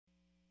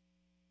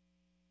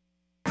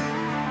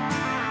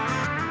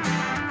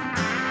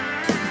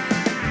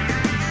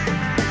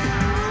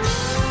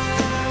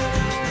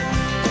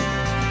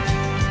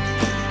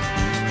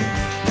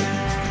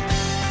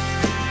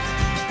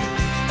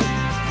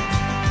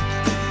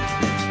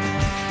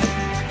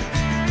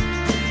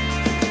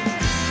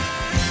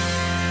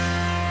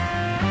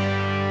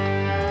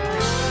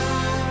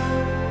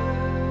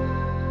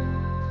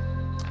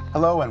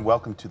Hello and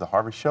welcome to the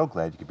Harvest Show.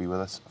 Glad you could be with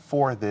us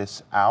for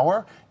this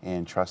hour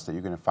and trust that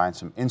you're going to find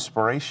some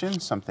inspiration,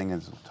 something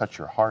that will touch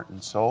your heart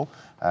and soul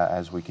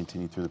as we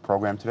continue through the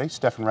program today.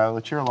 Stefan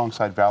Radlich here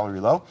alongside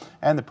Valerie Lowe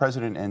and the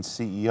President and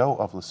CEO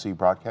of LeSEA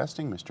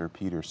Broadcasting, Mr.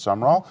 Peter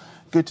Sumrall.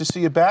 Good to see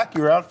you back.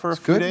 You were out for a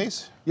few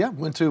days? Yeah,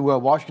 went to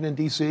Washington,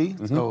 D.C.,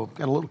 so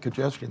got a little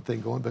congestion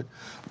thing going, but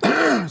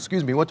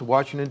excuse me, went to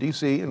Washington,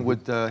 D.C.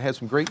 and had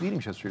some great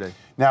meetings yesterday.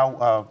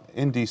 Now,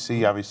 in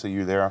D.C., obviously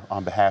you're there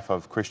on behalf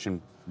of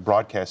Christian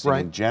broadcasting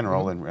in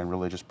general and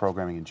religious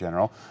programming in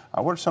general.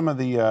 What are some of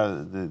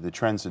the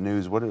trends and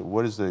news?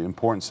 What is the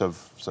importance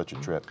of such a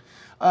trip?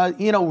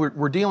 You know,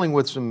 we're dealing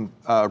with some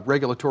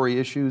regulatory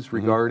issues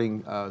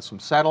regarding some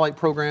satellite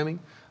programming,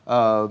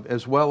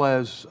 as well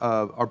as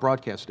our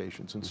broadcast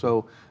stations. And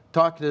so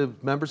talk to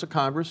members of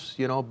Congress,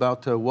 you know,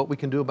 about what we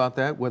can do about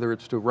that, whether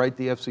it's to write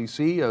the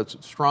FCC a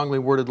strongly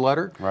worded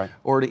letter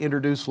or to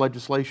introduce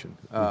legislation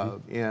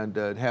and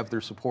have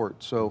their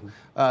support. So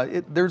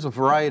there's a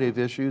variety of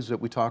issues that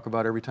we talk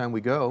about every time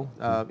we go.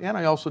 And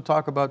I also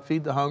talk about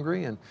Feed the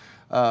Hungry and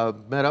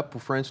met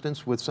up, for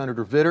instance, with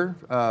Senator Vitter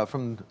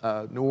from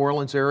New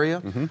Orleans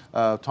area,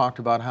 talked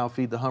about how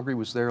Feed the Hungry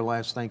was there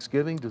last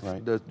Thanksgiving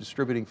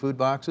distributing food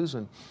boxes,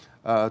 and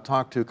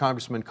talked to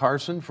Congressman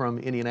Carson from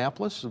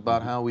Indianapolis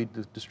about how we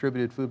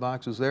distributed food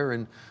boxes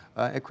there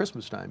at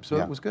Christmas time. So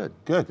it was good.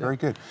 Good, very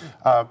good.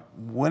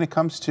 When it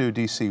comes to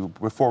D.C.,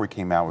 before we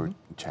came out, we were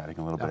chatting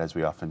a little bit, as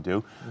we often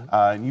do.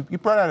 You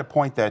brought out a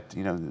point that,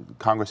 you know,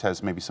 Congress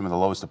has maybe some of the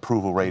lowest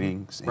approval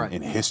ratings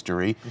in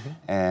history,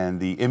 and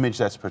the image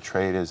that's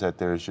portrayed is that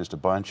there's just a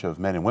bunch of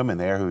men and women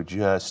there who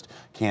just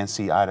can't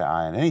see eye to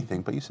eye on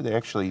anything. But you said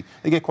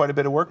they get quite a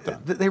bit of work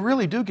done. They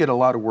really do get a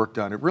lot of work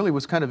done. It really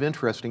was kind of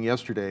interesting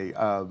yesterday.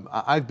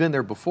 I've been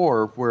there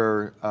before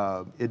where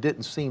it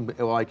didn't seem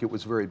like it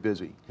was very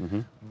busy.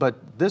 But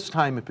this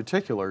time in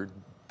particular,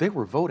 they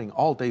were voting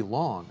all day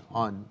long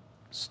on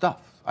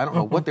stuff. I don't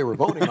know what they were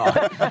voting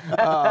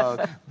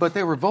on, but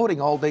they were voting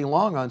all day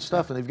long on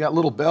stuff, and they've got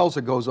little bells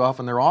that goes off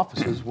in their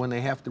offices when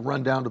they have to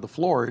run down to the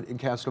floor and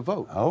cast a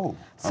vote. Oh,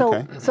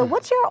 okay. So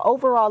what's your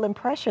overall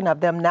impression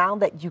of them now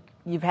that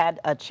you've had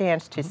a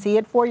chance to see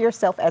it for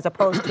yourself as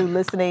opposed to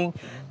listening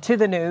to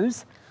the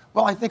news?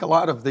 Well, I think a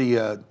lot of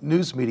the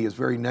news media is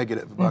very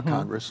negative about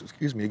Congress.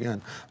 Excuse me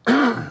again.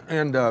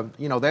 And,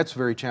 you know, that's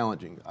very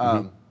challenging.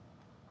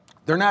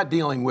 They're not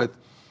dealing with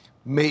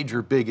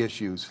major big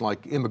issues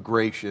like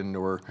immigration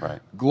or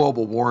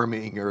global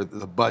warming or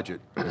the budget,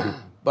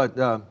 but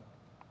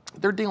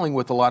they're dealing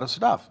with a lot of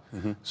stuff.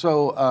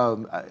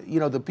 So, you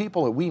know, the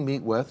people that we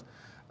meet with,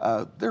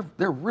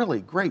 they're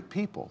really great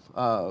people.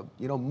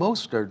 You know,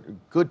 most are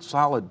good,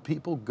 solid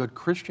people, good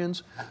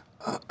Christians,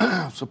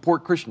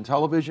 support Christian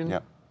television,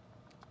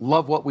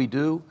 love what we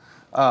do,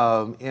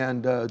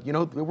 and, you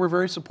know, we're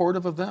very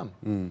supportive of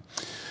them.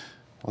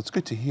 Well, it's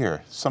good to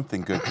hear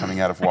something good coming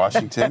out of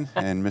Washington,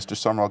 and Mr.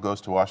 Sumrall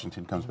goes to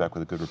Washington, comes back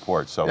with a good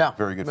report. So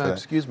very good for that.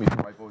 Excuse me for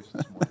my voice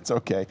this morning. That's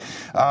okay.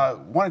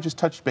 Want to just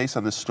touch base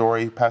on this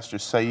story. Pastor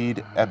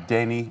Saeed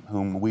Abdani,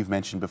 whom we've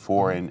mentioned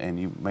before, and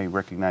you may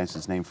recognize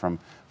his name from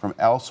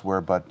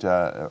elsewhere, but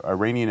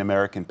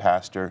Iranian-American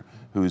pastor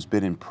who's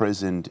been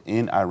imprisoned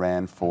in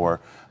Iran for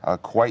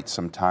quite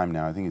some time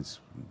now. I think it's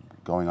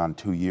going on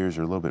 2 years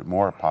or a little bit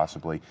more,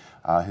 possibly.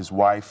 His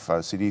wife,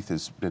 Sidith,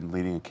 has been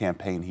leading a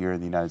campaign here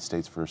in the United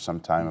States for some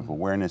time of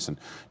awareness and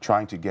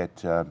trying to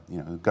get you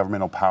know,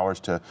 governmental powers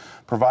to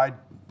provide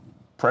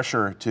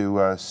pressure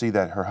to see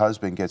that her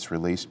husband gets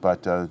released.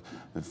 But the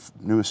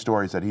newest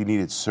story is that he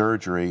needed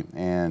surgery,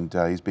 and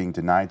he's being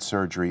denied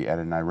surgery at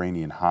an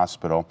Iranian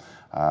hospital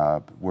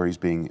where he's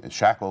being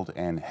shackled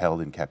and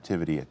held in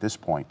captivity at this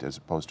point, as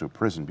opposed to a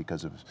prison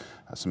because of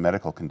some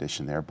medical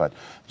condition there. But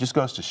it just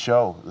goes to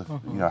show,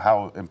 you know,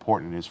 how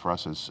important it is for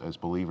us as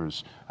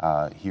believers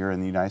here in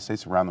the United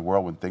States, around the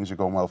world. When things are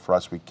going well for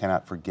us, we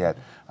cannot forget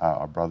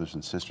our brothers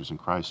and sisters in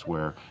Christ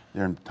where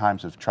they're in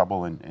times of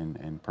trouble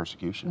and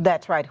persecution.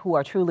 That's right, who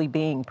are truly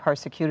being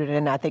persecuted.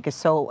 And I think it's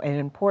so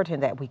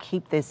important that we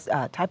keep this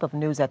type of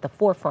news at the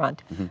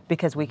forefront,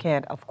 because we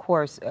can't, of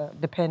course,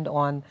 depend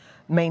on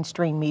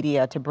mainstream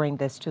media to bring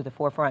this to the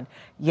forefront.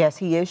 Yes,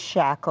 he is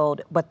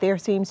shackled, but there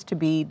seems to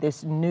be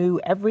this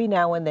new, every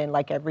now and then,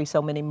 like every so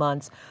many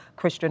months,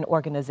 Christian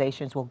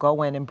organizations will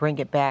go in and bring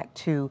it back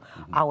to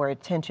our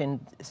attention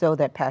so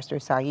that Pastor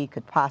Saeed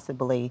could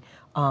possibly,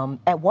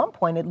 at one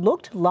point it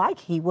looked like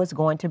he was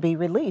going to be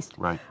released,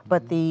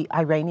 but the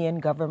Iranian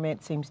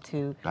government seems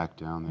to back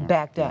down there.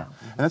 Back down.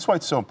 And that's why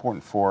it's so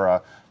important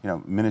for you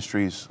know,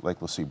 ministries like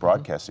LeSEA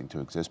Broadcasting to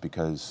exist,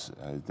 because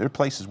there are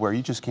places where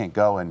you just can't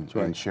go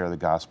and share the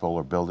gospel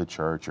or build a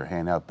church or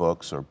hand out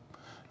books or,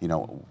 you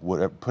know,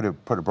 whatever,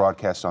 put a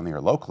broadcast on the air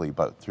locally,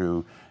 but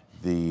through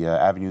the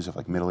avenues of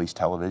like Middle East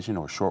television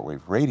or shortwave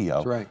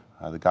radio,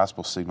 the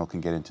gospel signal can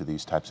get into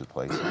these types of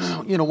places.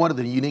 You know, one of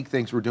the unique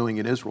things we're doing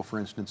in Israel, for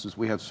instance, is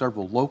we have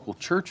several local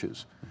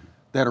churches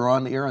that are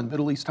on the air on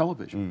Middle East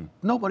television.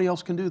 Nobody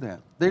else can do that.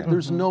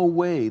 There's no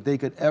way they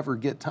could ever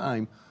get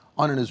time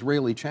on an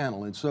Israeli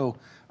channel. And so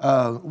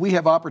we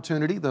have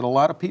opportunity that a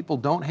lot of people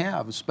don't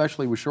have,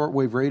 especially with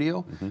shortwave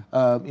radio,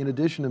 in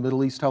addition to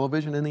Middle East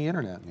television and the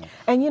internet. Yeah.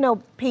 And you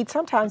know, Pete,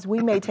 sometimes we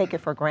may take it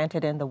for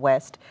granted in the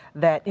West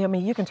that, I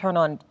mean, you can turn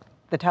on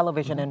the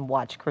television and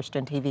watch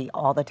Christian TV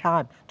all the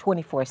time,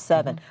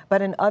 24/7.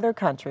 But in other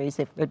countries,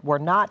 if it were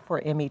not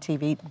for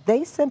METV,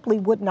 they simply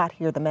would not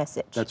hear the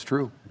message. That's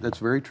true. That's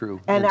very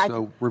true. And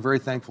So we're very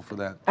thankful for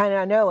that. And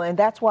I know, and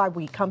that's why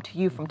we come to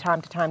you from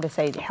time to time to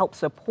say, help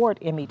support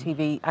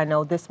METV. I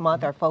know this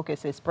month our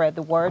focus is spread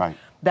the word. Right.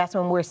 That's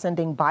when we're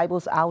sending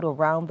Bibles out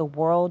around the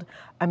world.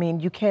 I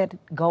mean, you can't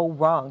go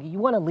wrong. You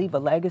want to leave a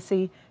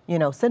legacy, you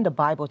know, send a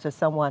Bible to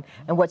someone.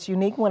 And what's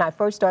unique, when I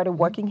first started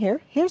working here,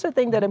 here's the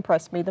thing that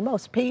impressed me the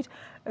most, Pete,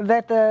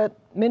 that the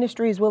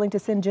ministry is willing to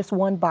send just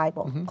one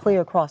Bible clear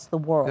across the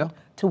world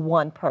to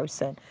one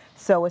person.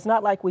 So it's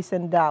not like we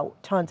send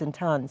out tons and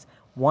tons.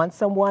 Once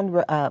someone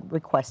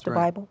requests a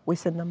Bible, we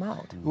send them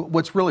out.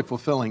 What's really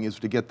fulfilling is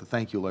to get the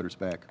thank you letters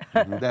back.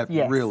 That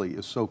really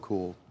is so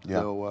cool.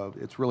 Yeah. So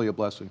it's really a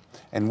blessing.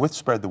 And with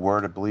Spread the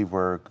Word, I believe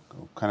we're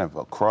kind of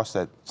across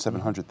that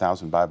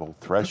 700,000 Bible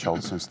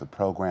threshold since the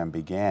program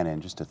began.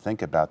 And just to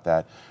think about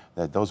that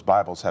those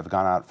Bibles have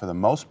gone out for the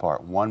most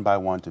part, one by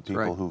one, to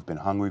people who've been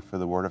hungry for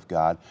the Word of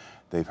God.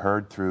 They've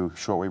heard through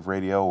shortwave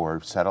radio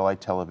or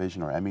satellite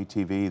television or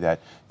METV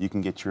that you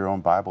can get your own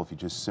Bible if you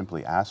just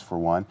simply ask for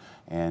one.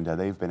 And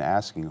they've been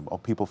asking,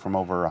 people from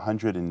over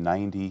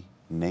 190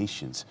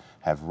 nations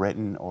have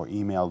written or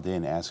emailed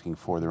in asking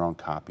for their own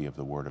copy of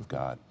the Word of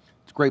God.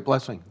 It's a great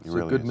blessing. It's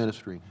really a good is.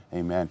 ministry.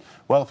 Amen.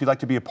 Well, if you'd like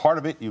to be a part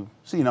of it, you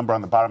see a number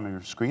on the bottom of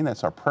your screen.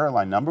 That's our prayer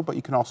line number, but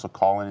you can also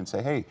call in and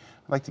say, hey,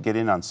 I'd like to get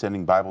in on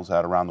sending Bibles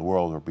out around the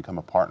world or become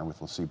a partner with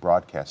LeSEA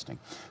Broadcasting.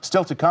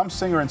 Still to come,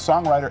 singer and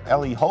songwriter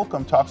Ellie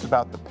Holcomb talks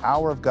about the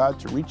power of God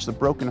to reach the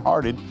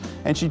brokenhearted,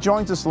 and she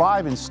joins us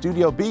live in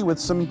Studio B with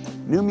some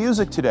new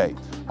music today.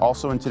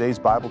 Also in today's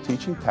Bible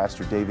teaching,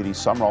 Pastor David E.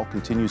 Sumrall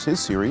continues his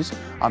series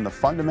on the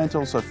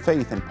fundamentals of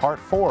faith in part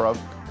 4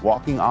 of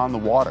Walking on the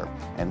Water.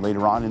 And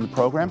later on in the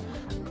program,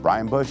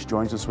 Brian Bush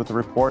joins us with a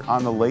report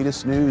on the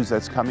latest news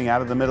that's coming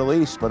out of the Middle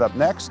East. But up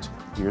next,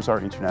 here's our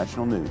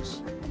international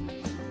news.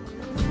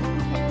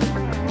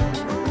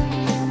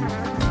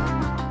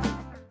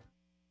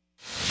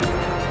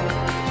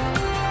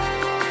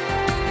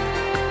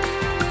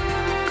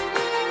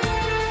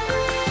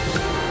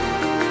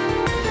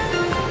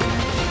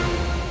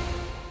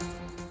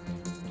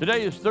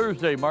 Today is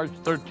Thursday, March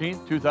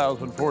 13th,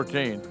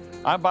 2014.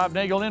 I'm Bob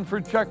Nagel in for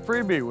Chuck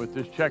Freeby with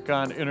this check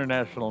on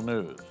international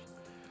news.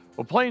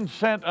 Well, planes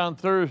sent on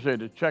Thursday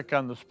to check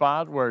on the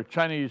spot where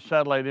Chinese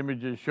satellite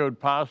images showed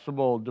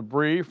possible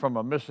debris from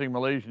a missing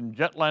Malaysian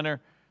jetliner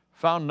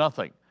found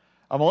nothing.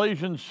 A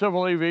Malaysian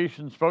civil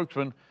aviation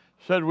spokesman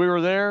said, "We were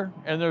there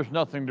and there's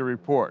nothing to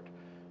report."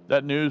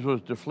 That news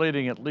was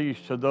deflating, at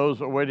least to those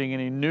awaiting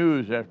any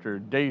news after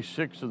day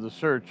 6 of the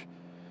search.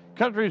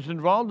 Countries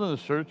involved in the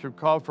search have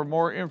called for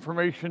more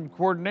information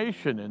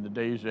coordination in the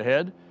days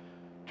ahead.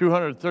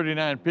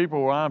 239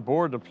 people were on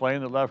board the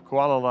plane that left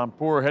Kuala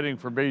Lumpur heading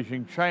for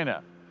Beijing,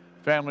 China.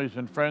 Families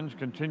and friends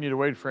continue to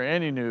wait for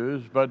any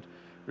news, but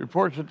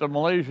reports that the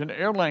Malaysian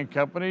airline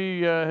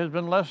company has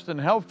been less than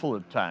helpful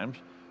at times.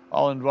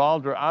 All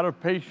involved are out of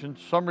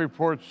patience. Some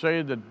reports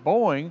say that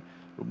Boeing,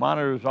 who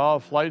monitors all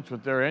flights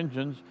with their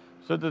engines,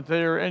 said that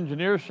their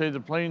engineers say the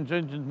plane's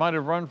engines might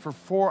have run for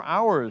 4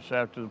 hours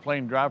after the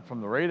plane dropped from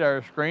the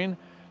radar screen.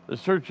 The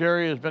search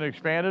area has been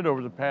expanded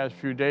over the past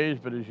few days,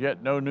 but as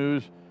yet no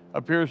news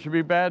appears to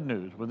be bad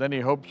news, with any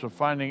hopes of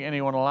finding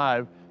anyone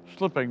alive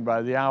slipping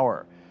by the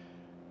hour.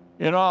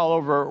 In all,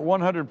 over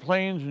 100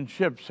 planes and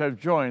ships have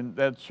joined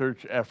that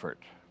search effort.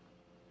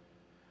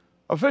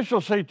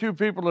 Officials say 2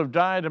 people have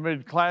died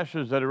amid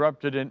clashes that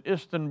erupted in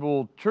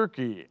Istanbul,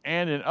 Turkey,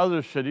 and in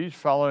other cities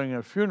following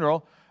a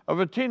funeral of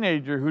a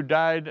teenager who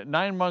died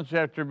 9 months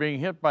after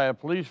being hit by a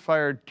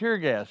police-fired tear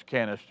gas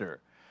canister.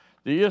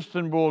 The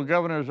Istanbul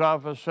governor's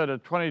office said a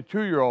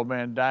 22-year-old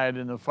man died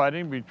in the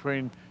fighting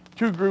between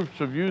 2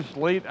 groups of youths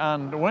late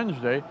on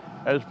Wednesday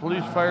as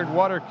police fired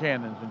water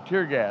cannons and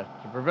tear gas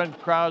to prevent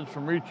crowds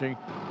from reaching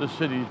the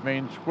city's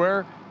main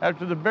square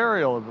after the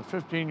burial of a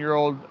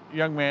 15-year-old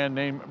young man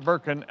named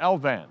Berkan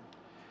Elvan.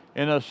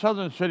 In a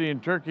southern city in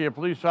Turkey, a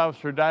police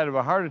officer died of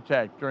a heart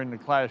attack during the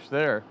clash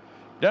there.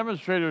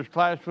 Demonstrators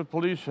clashed with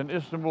police in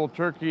Istanbul,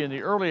 Turkey in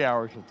the early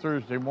hours of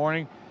Thursday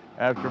morning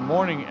after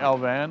mourning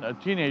Elvan, a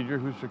teenager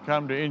who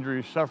succumbed to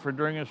injuries suffered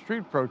during a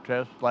street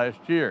protest last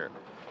year.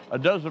 A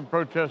dozen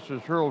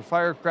protesters hurled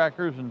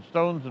firecrackers and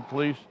stones at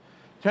police.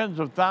 Tens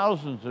of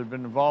thousands had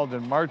been involved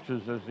in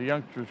marches as the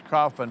youngster's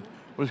coffin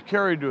was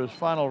carried to his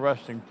final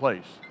resting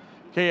place.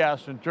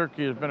 Chaos in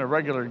Turkey has been a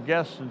regular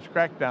guest since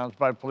crackdowns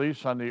by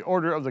police on the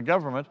order of the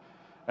government.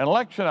 An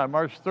election on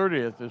March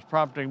 30th is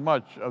prompting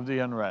much of the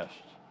unrest.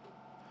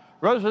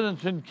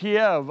 Residents in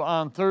Kiev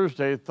on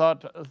Thursday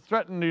thought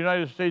threatened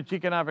United States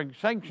economic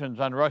sanctions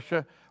on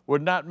Russia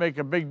would not make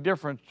a big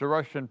difference to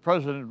Russian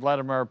President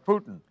Vladimir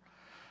Putin.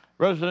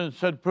 Residents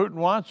said Putin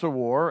wants a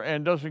war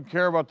and doesn't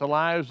care about the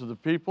lives of the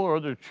people or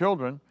their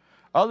children.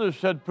 Others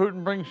said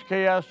Putin brings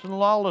chaos and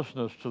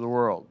lawlessness to the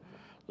world.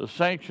 The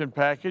sanction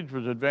package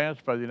was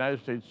advanced by the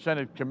United States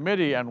Senate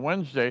committee on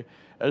Wednesday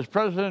as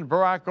President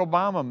Barack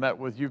Obama met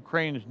with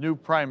Ukraine's new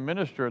prime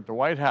minister at the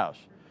White House.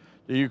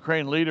 The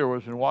Ukraine leader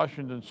was in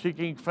Washington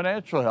seeking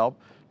financial help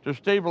to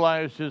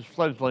stabilize his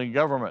fledgling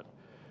government.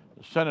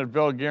 The Senate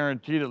bill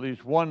guaranteed at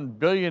least $1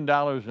 billion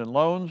in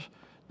loans.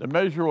 The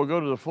measure will go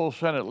to the full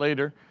Senate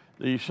later.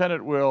 The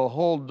Senate will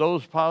hold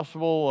those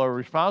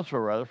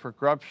responsible for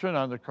corruption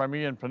on the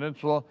Crimean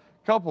Peninsula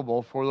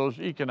culpable for those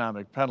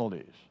economic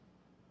penalties.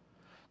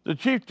 The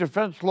chief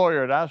defense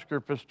lawyer at Oscar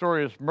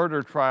Pistorius'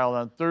 murder trial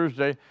on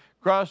Thursday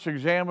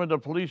cross-examined a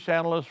police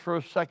analyst for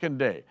a second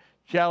day,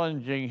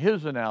 challenging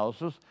his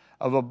analysis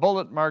of a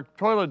bullet-marked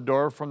toilet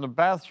door from the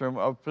bathroom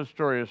of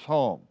Pistorius'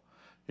 home.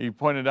 He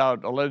pointed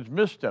out alleged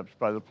missteps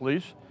by the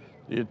police.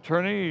 The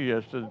attorney,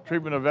 as to the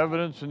treatment of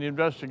evidence in the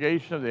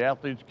investigation of the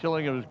athlete's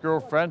killing of his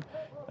girlfriend,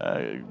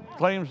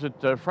 claims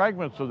that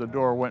fragments of the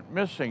door went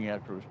missing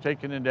after it was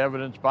taken into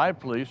evidence by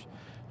police.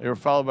 They were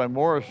followed by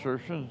more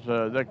assertions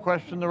that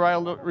questioned the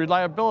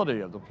reliability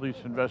of the police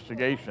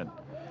investigation.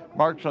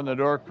 Marks on the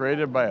door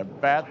created by a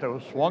bat that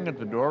was swung at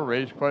the door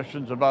raised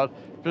questions about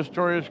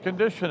Pistorius'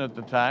 condition at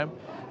the time.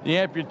 The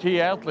amputee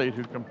athlete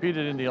who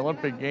competed in the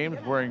Olympic Games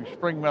wearing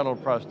spring metal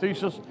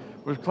prosthesis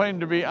was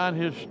claimed to be on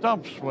his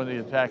stumps when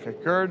the attack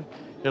occurred.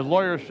 His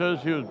lawyer says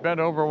he was bent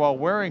over while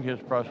wearing his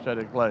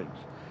prosthetic legs.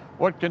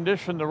 What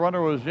condition the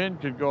runner was in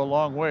could go a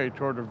long way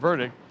toward a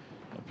verdict.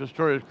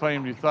 Pistorius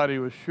claimed he thought he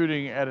was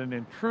shooting at an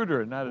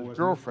intruder, not his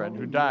girlfriend,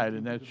 who died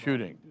in that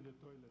shooting.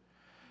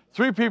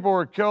 3 people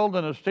were killed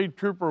and a state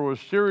trooper was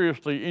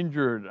seriously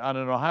injured on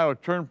an Ohio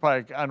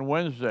turnpike on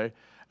Wednesday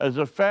as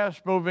a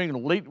fast-moving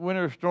late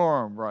winter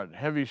storm brought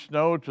heavy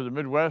snow to the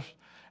Midwest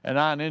and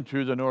on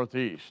into the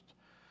Northeast.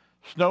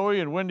 Snowy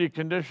and windy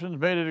conditions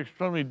made it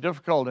extremely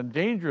difficult and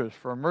dangerous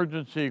for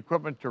emergency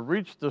equipment to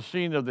reach the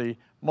scene of the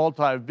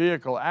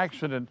multi-vehicle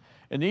accident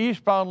in the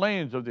eastbound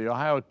lanes of the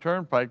Ohio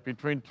Turnpike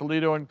between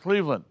Toledo and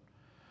Cleveland.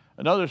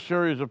 Another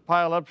series of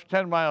pileups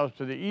 10 miles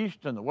to the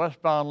east and the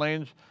westbound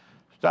lanes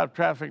stopped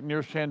traffic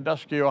near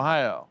Sandusky,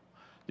 Ohio.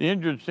 The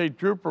injured state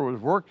trooper was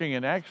working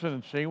an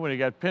accident scene when he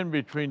got pinned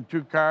between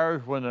 2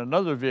 cars when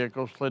another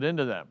vehicle slid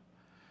into them.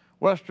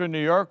 Western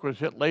New York was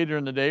hit later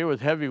in the day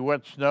with heavy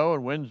wet snow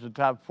and winds that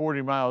topped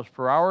 40 miles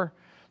per hour.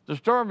 The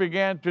storm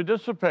began to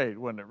dissipate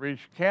when it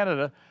reached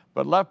Canada,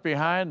 but left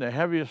behind the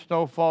heaviest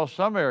snowfall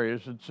some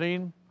areas had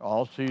seen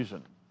all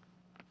season.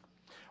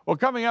 Well,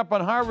 coming up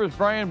on Harvest,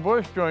 Brian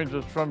Bush joins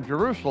us from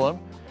Jerusalem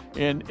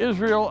in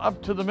Israel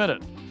Up to the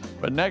Minute.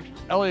 But next,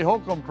 Ellie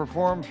Holcomb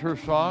performs her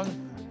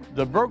song,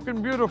 The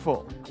Broken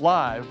Beautiful,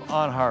 live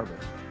on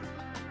Harvest.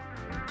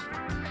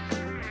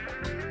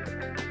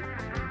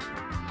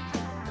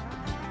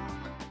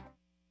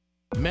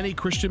 Many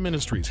Christian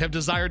ministries have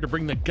desired to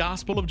bring the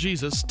gospel of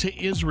Jesus to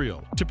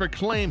Israel, to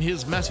proclaim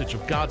his message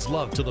of God's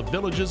love to the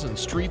villages and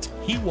streets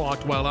he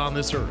walked while on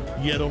this earth.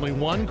 Yet only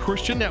one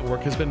Christian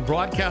network has been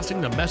broadcasting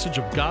the message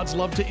of God's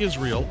love to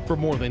Israel for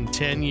more than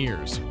 10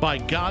 years. By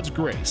God's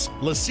grace,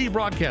 LeSEA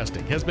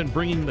Broadcasting has been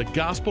bringing the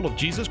gospel of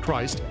Jesus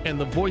Christ and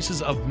the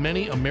voices of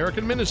many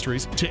American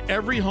ministries to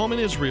every home in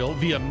Israel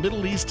via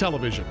Middle East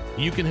television.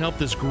 You can help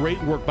this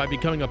great work by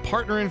becoming a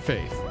partner in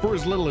faith for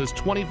as little as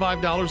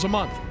 $25 a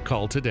month.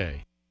 Call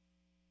today.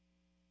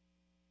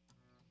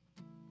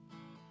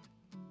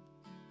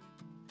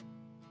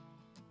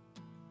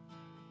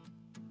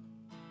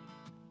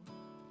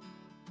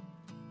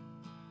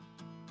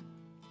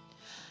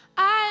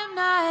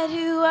 Not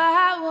who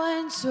I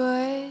once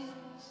was,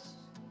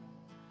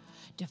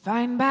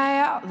 defined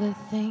by all the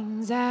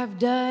things I've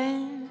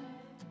done.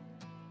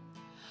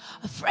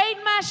 Afraid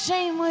my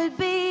shame would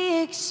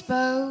be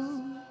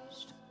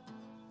exposed,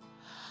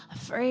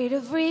 afraid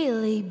of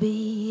really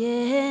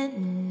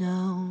being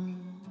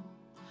known.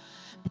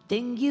 But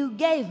then you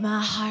gave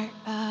my heart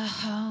a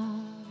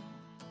home,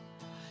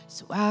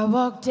 so I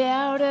walked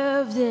out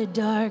of the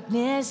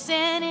darkness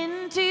and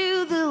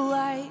into the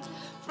light.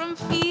 From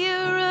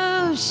fear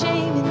of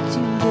shame into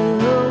the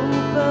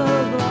hope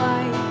of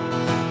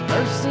life,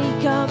 mercy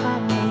called my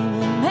name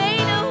and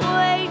made a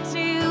way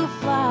to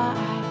fly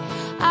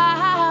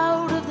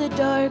out of the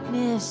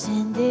darkness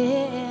and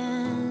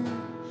in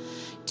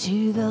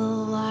to the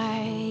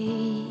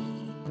light.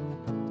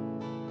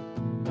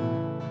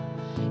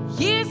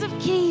 Years of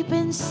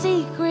keeping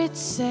secrets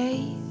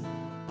safe,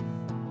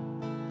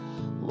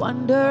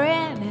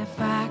 wondering if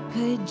I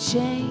could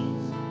change.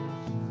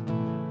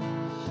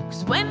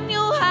 'Cause when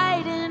you're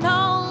hiding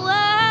all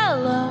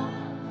alone,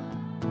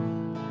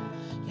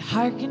 your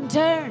heart can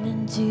turn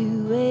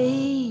into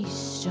a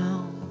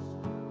stone.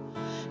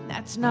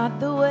 That's not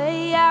the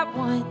way I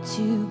want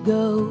to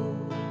go.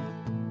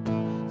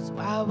 So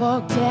I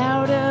walked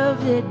out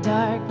of the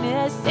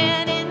darkness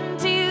and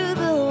into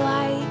the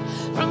light.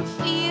 From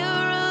fear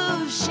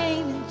of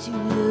shame into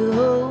the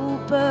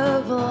hope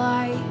of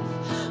life,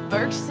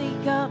 mercy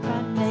called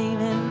my name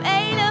and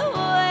made a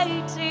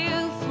way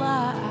to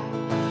fly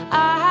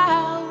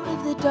out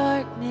of the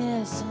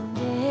darkness and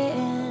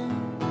in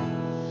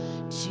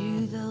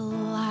to the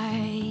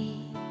light.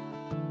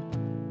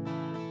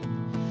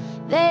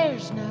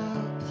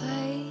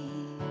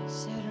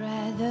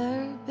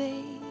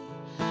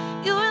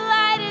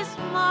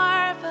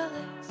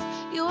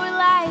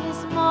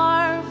 is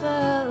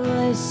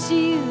marvelous.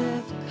 You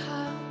have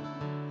come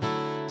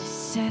to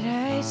set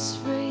us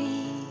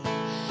free.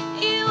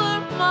 You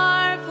are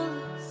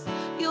marvelous.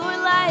 Your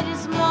light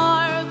is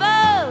marvelous.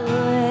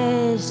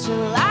 So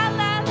la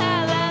la la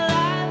la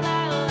la la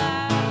la.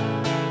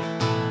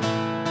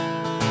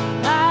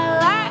 La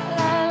la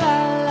la la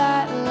la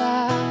la.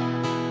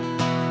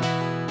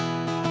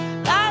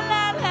 La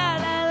la la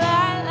la la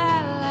la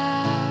la.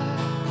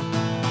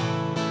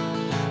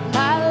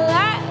 La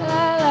la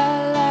la la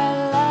la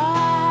la.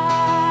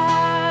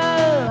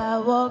 I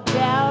walked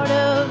out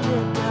of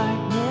the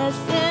darkness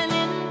and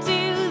into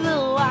the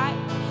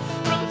light,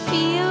 from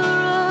fear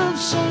of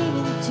shame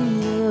into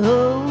the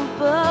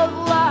hope of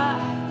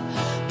life.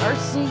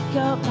 Mercy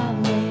called my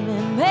name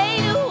and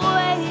made a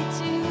way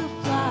to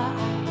fly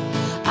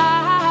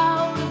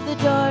out of the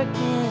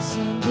darkness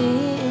and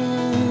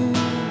in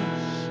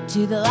to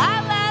the light. La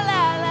la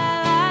la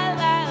la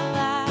la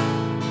la.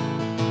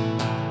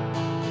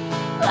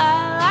 La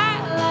la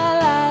la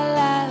la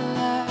la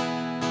la.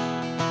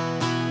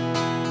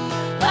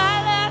 La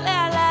la la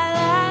la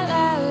la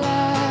la la.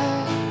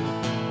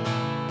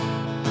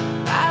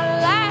 La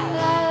la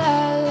la la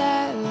la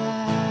la.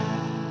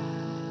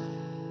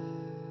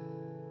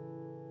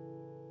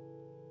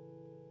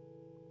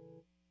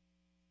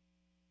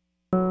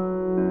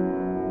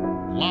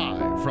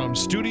 Live from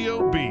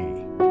Studio B.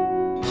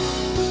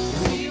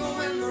 Even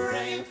when the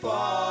rain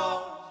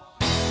falls,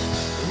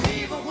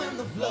 even when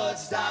the flood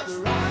stops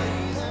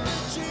rising,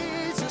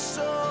 Jesus,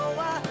 so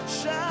I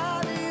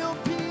shine your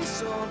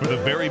peace on For the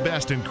very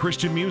best in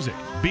Christian music,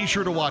 be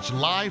sure to watch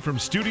Live from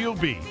Studio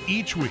B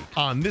each week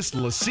on this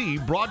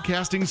LeSEA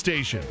broadcasting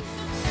station. So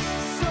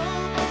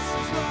this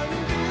is what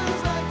it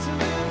feels like to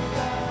live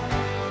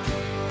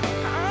life.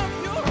 I'm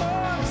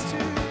yours to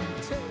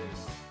take.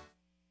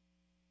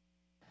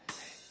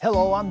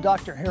 Hello, I'm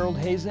Dr. Harold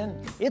Hazen.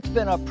 It's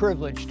been a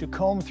privilege to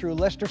comb through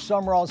Lester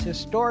Sumrall's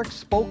historic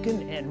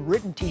spoken and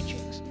written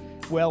teachings.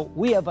 Well,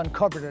 we have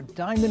uncovered a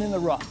diamond in the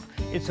rough.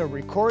 It's a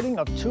recording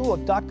of 2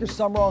 of Dr.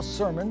 Sumrall's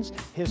sermons,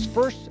 his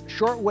first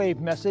shortwave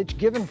message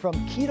given from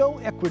Quito,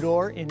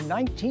 Ecuador in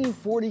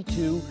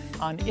 1942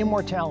 on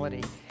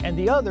immortality, and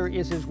the other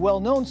is his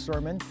well-known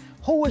sermon,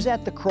 Who Was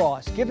at the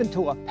Cross, given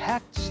to a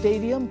packed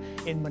stadium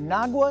in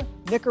Managua,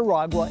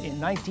 Nicaragua in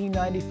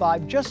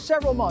 1995, just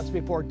several months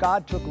before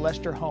God took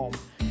Lester home.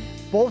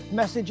 Both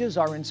messages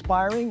are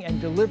inspiring and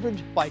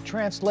delivered by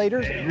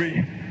translators.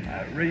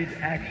 Read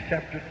Acts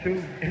chapter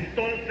 2.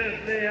 Entonces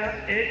lea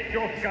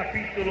Hechos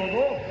capítulo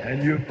 2.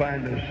 And you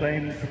find the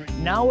same 3.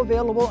 Now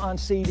available on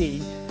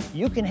CD,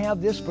 you can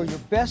have this for your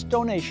best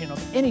donation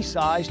of any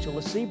size to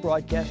LeSEA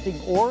Broadcasting,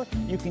 or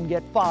you can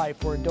get 5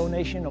 for a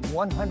donation of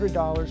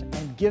 $100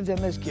 and give them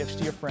as gifts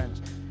to your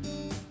friends.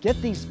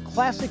 Get these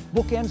classic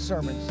bookend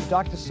sermons to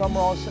Dr.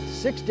 Sumrall's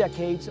 6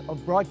 decades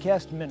of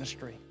broadcast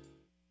ministry.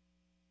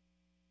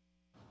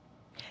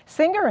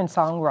 Singer and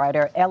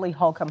songwriter Ellie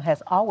Holcomb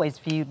has always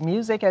viewed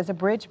music as a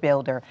bridge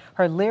builder.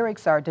 Her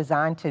lyrics are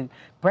designed to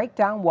break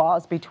down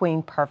walls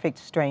between perfect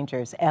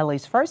strangers.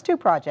 Ellie's first 2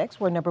 projects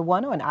were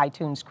 #1 on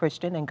iTunes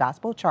Christian and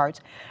Gospel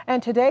charts,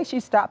 and today she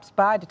stops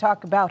by to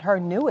talk about her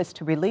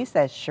newest release,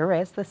 As Sure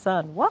as the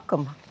Sun.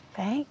 Welcome.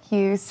 Thank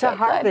you. So to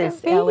glad Harvest,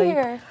 to be Ellie.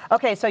 here.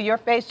 Okay, so your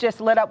face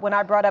just lit up when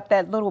I brought up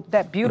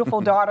that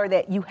beautiful daughter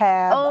that you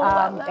have, Oh,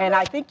 I love and it.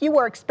 I think you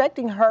were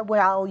expecting her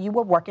while you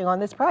were working on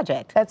this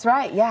project. That's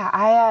right. Yeah,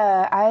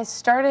 I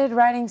started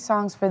writing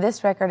songs for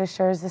this record, As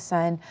Sure as the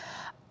Sun,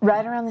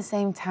 right around the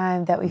same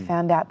time that we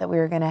found out that we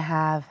were going to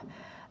have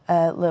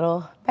a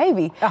little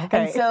baby.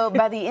 Okay. And so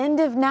by the end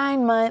of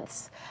 9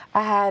 months,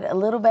 I had a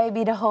little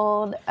baby to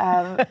hold,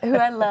 who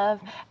I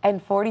love,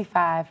 and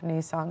 45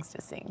 new songs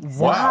to sing.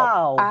 So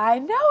Wow. I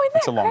know, isn't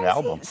It's a that long crazy?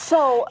 album.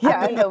 So Yeah, I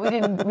I mean, know. We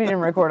didn't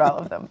record all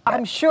of them. but-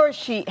 I'm sure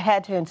she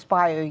had to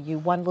inspire you.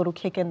 One little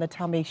kick in the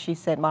tummy, she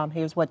said, "Mom,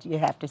 here's what you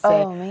have to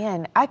say." Oh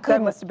man, I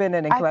could. must have been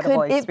an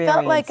incredible It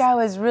felt like experience. I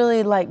was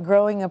really like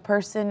growing a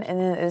person, and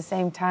then at the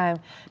same time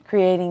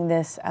creating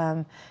this,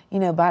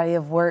 body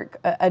of work,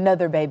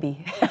 another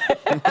baby,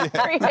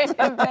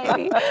 creative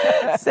baby.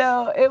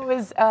 So it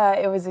was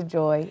a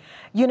joy.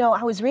 You know,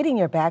 I was reading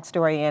your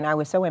backstory, and I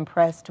was so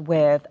impressed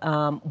with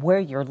where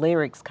your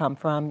lyrics come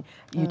from.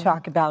 You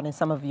talk about in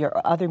some of your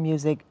other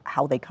music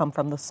how they come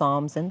from the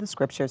Psalms and the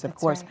Scriptures, of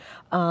That's course.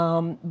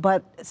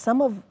 But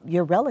some of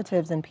your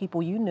relatives and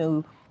people you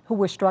knew who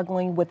were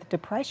struggling with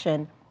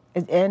depression,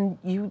 and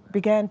you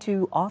began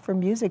to offer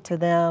music to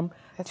them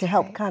to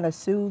help right. kind of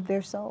soothe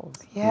their souls.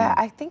 Yeah,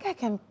 I think I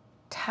can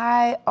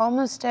tie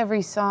almost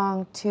every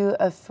song to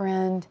a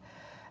friend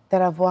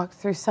that I've walked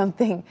through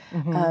something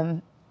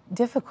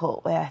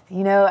difficult with.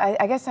 You know,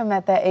 I guess I'm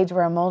at that age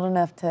where I'm old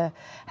enough to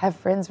have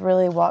friends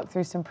really walk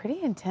through some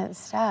pretty intense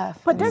stuff.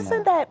 But And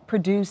doesn't that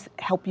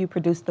help you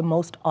produce the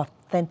most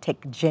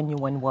authentic,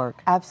 genuine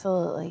work?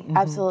 Absolutely,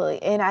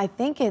 absolutely. And I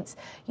think it's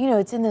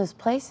in those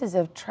places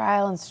of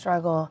trial and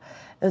struggle,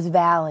 those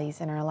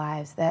valleys in our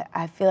lives, that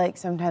I feel like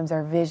sometimes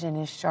our vision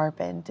is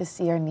sharpened to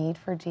see our need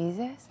for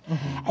Jesus,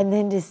 and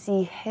then to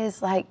see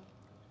his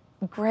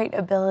great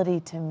ability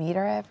to meet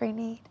our every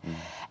need.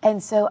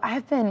 And so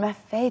my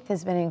faith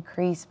has been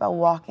increased by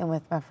walking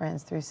with my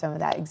friends through some of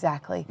that.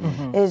 Exactly.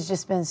 It has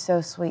just been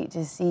so sweet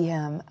to see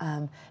him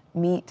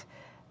meet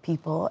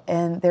people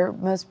in their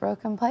most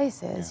broken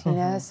places, you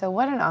know? So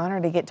what an honor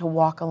to get to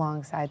walk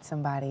alongside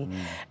somebody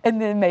and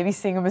then maybe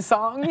sing them a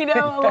song, you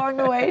know, along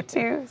the way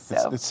too.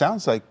 So It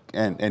sounds like,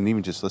 and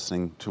even just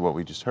listening to what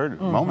we just heard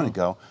a moment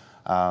ago,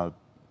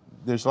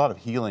 there's a lot of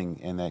healing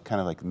and that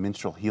kind of like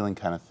minstrel healing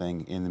kind of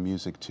thing in the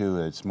music too.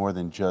 It's more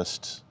than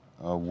just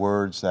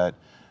words that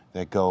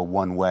go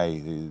one way,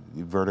 the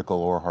vertical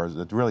or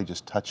horizontal, it's really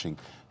just touching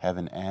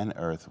heaven and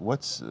earth.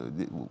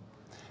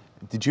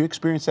 Did you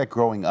experience that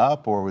growing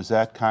up, or was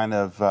that kind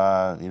of,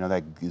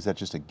 is that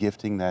just a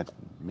gifting that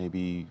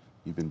maybe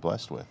you've been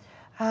blessed with?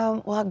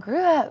 Well, I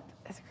grew up,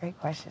 that's a great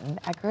question.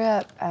 I grew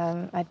up,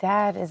 my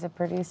dad is a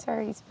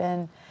producer. He's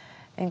been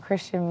in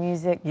Christian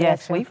music.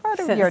 Yes, we've heard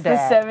of since your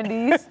dad. the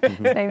 70s.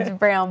 His name's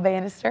Brown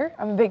Bannister.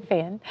 I'm a big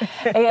fan.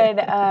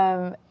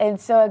 And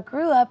so I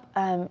grew up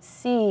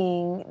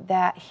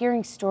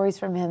hearing stories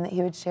from him that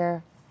he would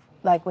share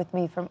like with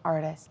me from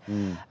artists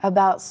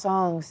about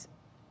songs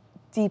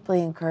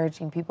deeply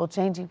encouraging people,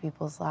 changing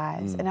people's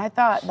lives. And I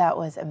thought that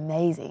was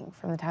amazing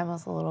from the time I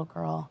was a little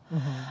girl.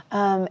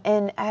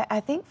 And I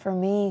think for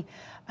me,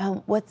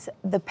 what's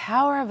the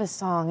power of a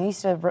song? I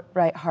used to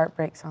write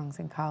heartbreak songs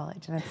in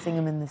college, and I'd sing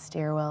them in the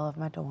stairwell of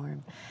my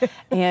dorm.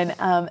 And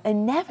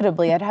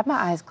inevitably, I'd have my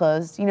eyes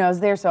closed. You know, I was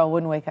there so I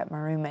wouldn't wake up my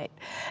roommate.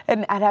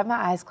 And I'd have my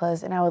eyes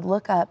closed, and I would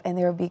look up, and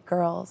there would be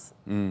girls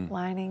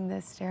lining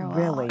the stairwell.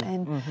 Really?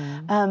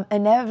 And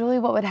inevitably,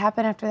 what would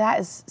happen after that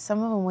is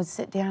some of them would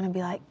sit down and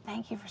be like,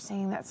 "Thank you for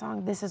singing that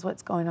song. This is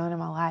what's going on in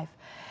my life."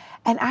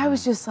 And I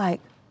was just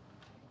like,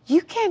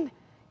 you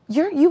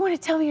want to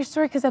tell me your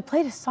story because I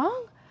played a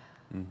song?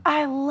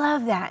 I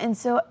love that. And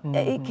so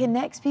it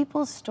connects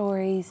people's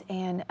stories,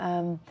 and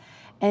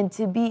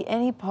to be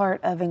any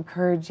part of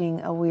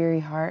encouraging a weary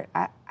heart,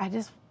 I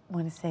just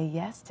want to say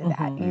yes to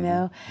that, you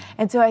know?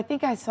 And so I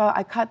think I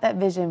caught that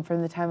vision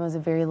from the time I was a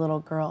very little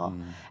girl,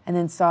 and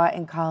then saw it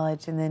in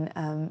college, and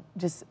then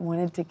just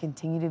wanted to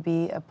continue to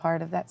be a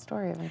part of that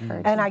story of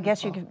encouraging And I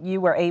guess people. you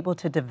were able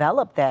to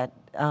develop that,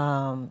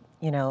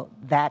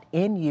 that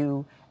in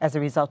you as a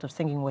result of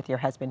singing with your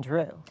husband,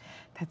 Drew.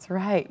 That's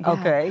right. Yeah.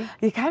 Okay.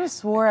 You kind of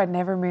swore I'd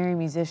never marry a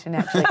musician,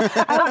 actually.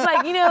 I was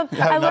like,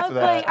 I love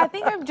playing. I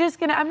think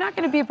I'm not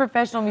going to be a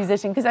professional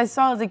musician, because I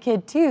saw as a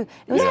kid, too,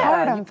 it was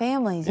hard on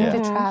families. You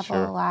had to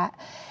travel a lot.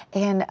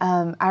 And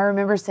I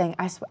remember saying,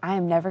 I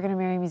am never going to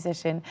marry a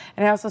musician.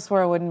 And I also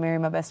swore I wouldn't marry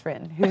my best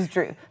friend, who's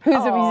Drew, who's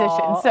a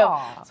musician. So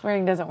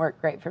swearing doesn't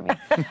work great for me.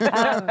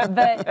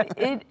 But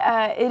it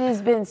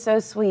has been so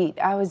sweet.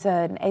 I was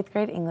an 8th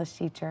grade English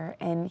teacher,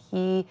 and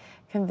he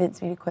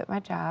convinced me to quit my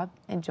job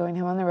and join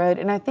him on the road.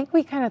 And I think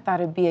we kind of thought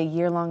it'd be a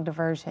year-long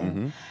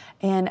diversion.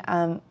 And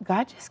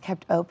God just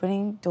kept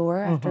opening door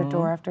after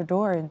door after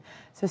door. And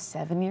so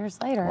 7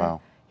 years later,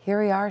 here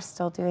we are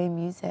still doing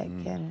music.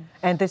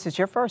 And this is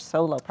your first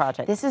solo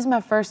project? This is my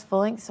first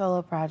full-length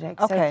solo project.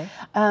 Okay.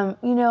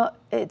 So,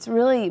 it's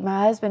really,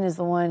 my husband is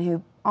the one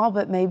who all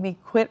but made me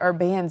quit our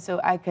band so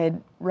I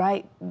could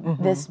write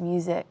this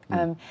music.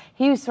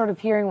 He was sort of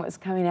hearing what was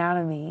coming out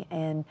of me,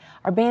 and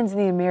our band's in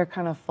the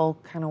Americana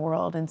folk kind of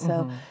world, and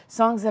so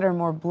songs that are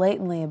more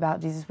blatantly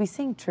about Jesus, we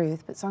sing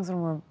truth, but songs that are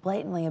more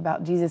blatantly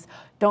about Jesus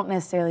don't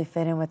necessarily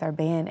fit in with our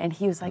band. And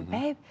he was like,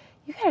 "Babe,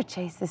 you gotta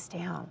chase this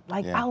down.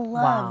 Like, I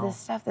love this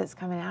stuff that's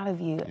coming out of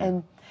you."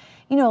 And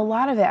a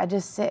lot of it, I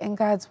just sit in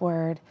God's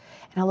word,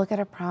 and I look at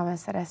a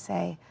promise that I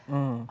say,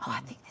 "Oh, I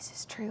think this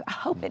is true. I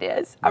hope it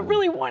is. I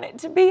really want it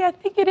to be. I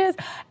think it is.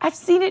 I've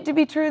seen it to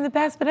be true in the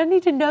past, but I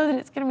need to know that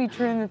it's going to be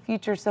true in the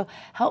future. So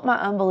help my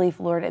unbelief,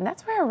 Lord." And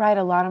that's where I write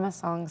a lot of my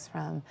songs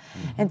from.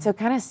 And so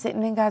kind of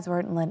sitting in God's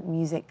word and letting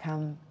music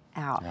come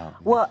out.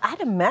 Well,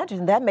 I'd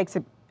imagine that makes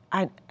it,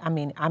 I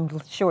mean, I'm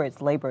sure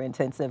it's labor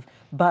intensive,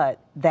 but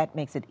that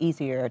makes it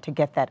easier to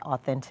get that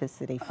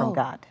authenticity from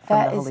God,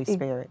 from the Holy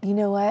Spirit. You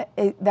know what?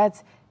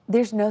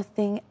 There's no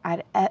thing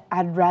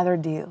I'd rather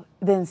do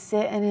than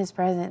sit in His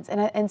presence.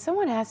 And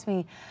someone asked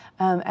me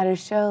at a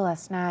show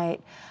last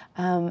night,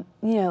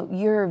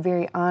 you're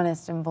very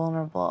honest and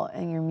vulnerable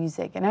in your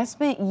music. And I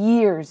spent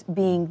years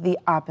being the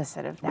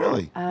opposite of that.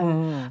 Really?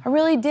 I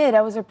really did.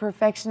 I was a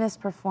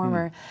perfectionist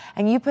performer.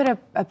 And you put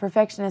a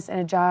perfectionist in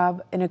a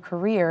job, in a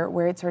career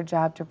where it's her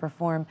job to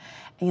perform,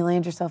 and you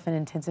land yourself in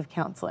intensive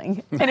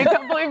counseling in a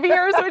couple of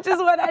years, which is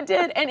what I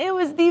did. And it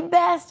was the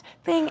best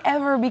thing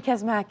ever,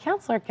 because my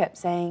counselor kept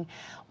saying,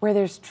 where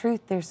there's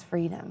truth, there's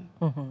freedom.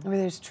 Where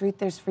there's truth,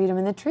 there's freedom.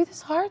 And the truth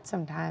is hard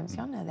sometimes.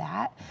 Y'all know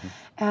that.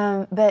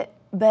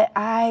 But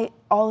I,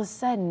 all of a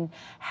sudden,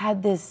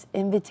 had this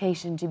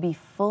invitation to be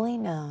fully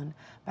known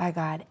by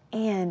God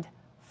and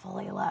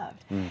fully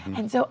loved.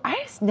 And so I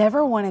just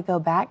never want to go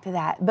back to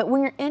that. But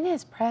when you're in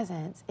His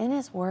presence, in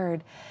His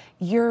word,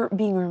 you're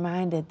being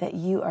reminded that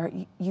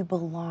you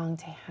belong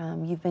to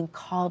Him. You've been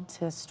called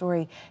to a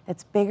story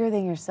that's bigger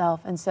than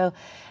yourself. And so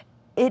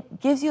it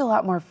gives you a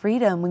lot more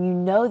freedom when you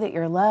know that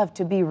you're loved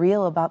to be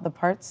real about the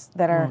parts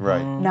that are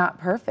not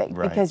perfect.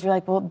 Because you're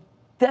like, well,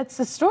 that's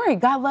the story.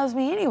 God loves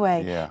me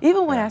anyway,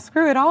 even when I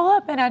screw it all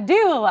up, and I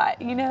do a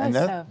lot, you know. And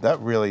that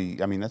really,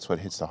 I mean, that's what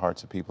hits the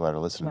hearts of people that are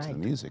listening to the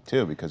music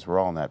too, because we're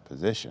all in that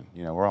position.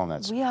 You know, we're all in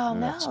that,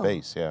 that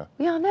space. Yeah.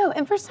 We all know.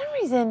 And for some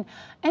reason,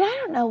 and I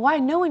don't know why,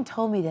 no one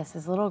told me this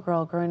as a little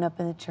girl growing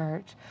up in the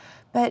church,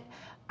 but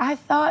I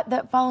thought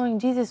that following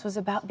Jesus was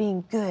about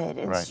being good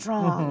and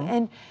strong.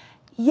 And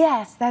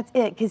yes, that's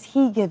it, because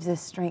he gives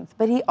us strength.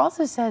 But he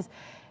also says,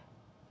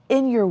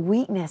 in your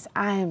weakness,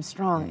 I am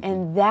strong.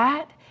 And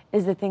that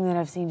is the thing that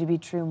I've seen to be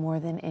true more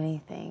than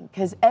anything,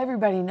 because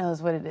everybody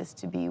knows what it is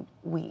to be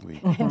weak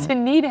and to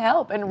need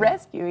help and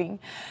rescuing.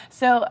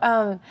 So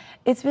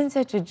it's been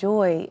such a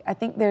joy. I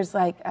think there's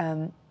like,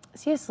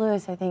 C.S.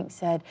 Lewis, I think,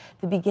 said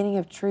the beginning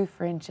of true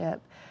friendship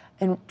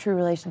and true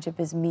relationship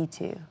is me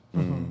too.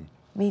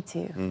 Me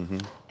too.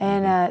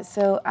 And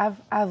so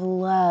I've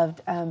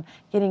loved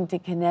getting to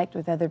connect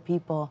with other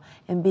people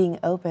and being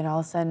open.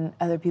 All of a sudden,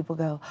 other people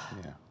go,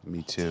 yeah,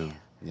 me too.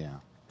 Yeah.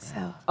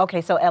 So.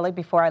 Okay, so Ellie,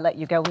 before I let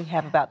you go, we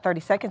have about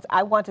 30 seconds.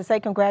 I want to say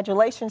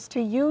congratulations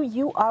to you.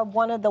 You are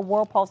one of the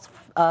World Pulse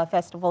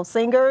Festival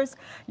singers.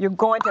 You're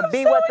going to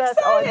be with us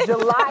on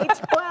July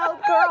 12th.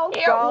 Girl.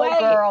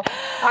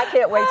 I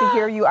can't wait to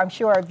hear you. I'm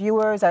sure our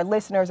viewers, our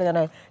listeners are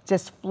going to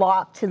just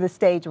flock to the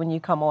stage when you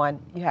come on.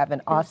 You have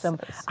an awesome,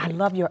 I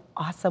love your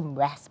awesome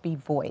raspy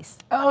voice.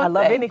 I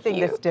love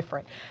anything that's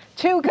different.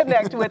 To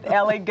connect with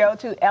Ellie, go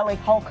to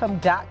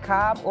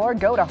ellieholcomb.com or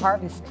go to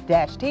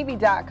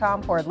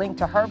harvest-tv.com for a link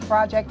to her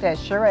project,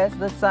 As Sure as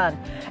the Sun.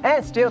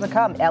 And still to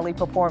come, Ellie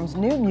performs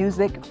new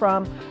music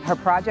from her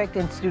project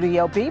in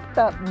Studio B.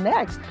 Up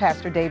next,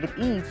 Pastor David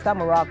E.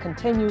 Sumrall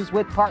continues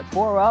with part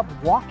 4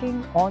 of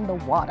Walking on the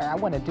Water. I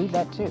want to do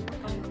that too.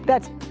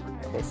 That's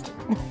this.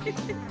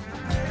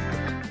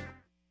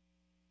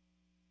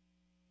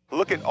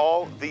 Look at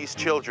all these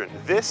children.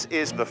 This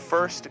is the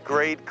first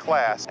grade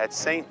class at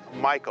St.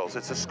 Michael's.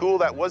 It's a school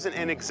that wasn't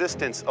in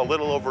existence a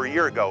little over a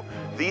year ago.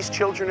 These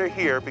children are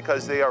here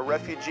because they are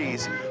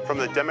refugees from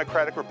the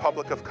Democratic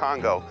Republic of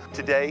Congo.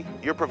 Today,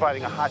 you're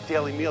providing a hot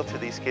daily meal to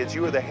these kids.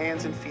 You are the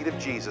hands and feet of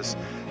Jesus,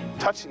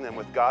 touching them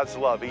with God's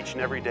love each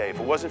and every day. If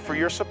it wasn't for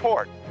your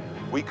support,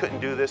 we couldn't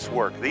do this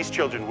work. These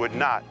children would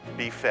not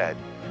be fed.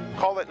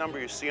 Call that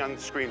number you see on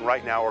the screen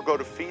right now or go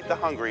to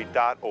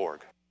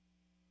feedthehungry.org.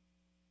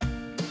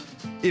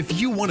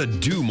 If you want to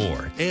do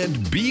more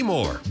and be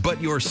more,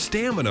 but your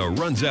stamina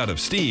runs out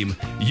of steam,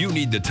 you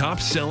need the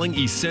top-selling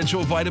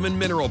Essential Vitamin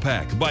Mineral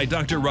Pack by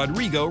Dr.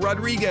 Rodrigo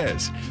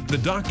Rodriguez. The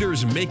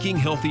Doctor's Making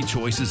Healthy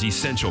Choices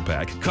Essential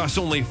Pack costs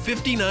only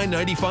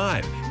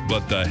 $59.95,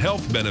 but the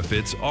health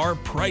benefits are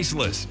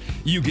priceless.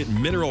 You get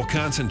mineral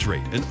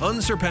concentrate, an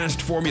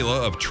unsurpassed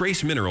formula of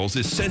trace minerals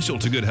essential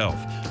to good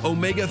health,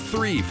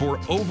 omega-3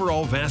 for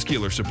overall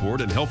vascular support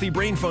and healthy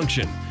brain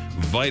function,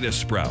 Vita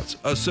Sprouts,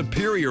 a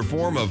superior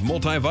form of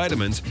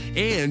multivitamins,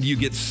 and you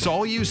get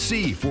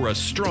Sol-U-C for a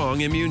strong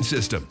immune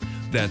system.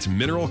 That's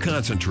mineral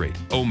concentrate,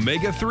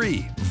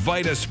 omega-3,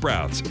 Vita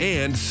Sprouts,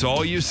 and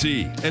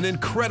Sol-U-C. An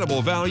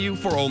incredible value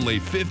for only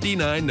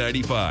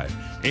 $59.95.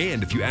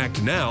 And if you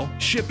act now,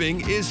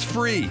 shipping is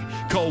free.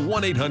 Call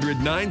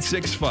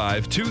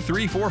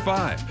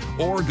 1-800-965-2345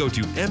 or go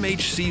to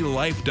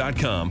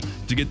mhclife.com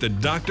to get the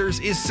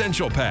Doctor's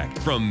Essential Pack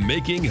from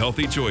Making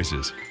Healthy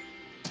Choices.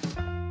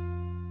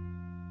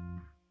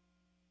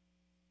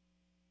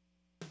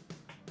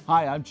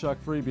 Hi, I'm Chuck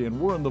Freeby,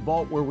 and we're in the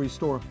vault where we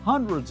store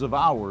hundreds of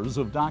hours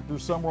of Dr.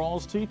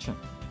 Sumrall's teaching.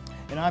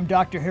 And I'm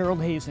Dr. Harold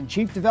Hazen,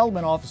 Chief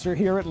Development Officer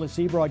here at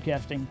LeSEA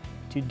Broadcasting.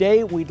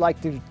 Today, we'd like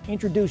to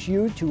introduce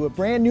you to a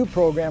brand new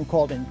program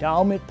called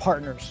Endowment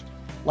Partners.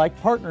 Like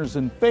Partners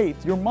in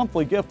Faith, your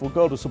monthly gift will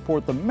go to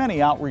support the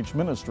many outreach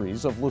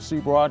ministries of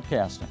LeSEA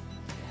Broadcasting.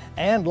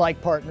 And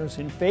like Partners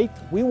in Faith,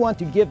 we want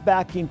to give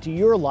back into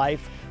your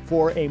life.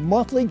 For a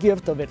monthly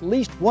gift of at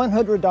least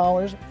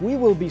 $100, we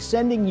will be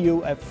sending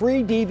you a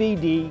free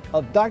DVD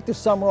of Dr.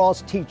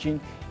 Sumrall's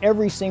teaching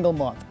every single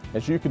month.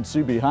 As you can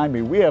see behind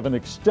me, we have an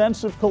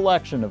extensive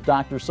collection of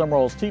Dr.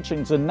 Sumrall's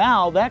teachings, and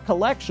now that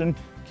collection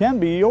can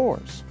be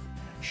yours.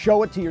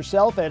 Show it to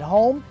yourself at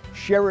home,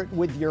 share it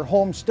with your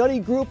home study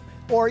group,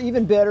 or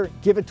even better,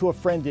 give it to a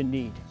friend in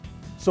need.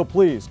 So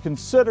please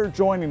consider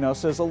joining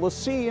us as a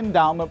LeSEA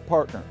Endowment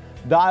Partner.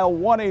 Dial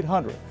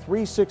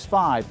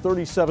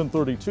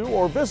 1-800-365-3732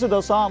 or visit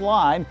us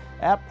online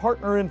at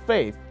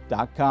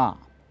partnerinfaith.com.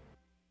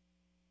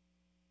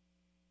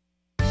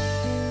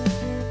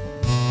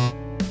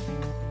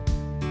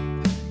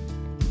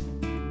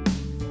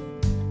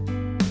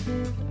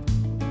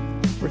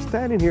 We're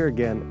standing here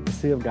again at the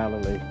Sea of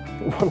Galilee,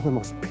 one of the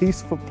most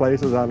peaceful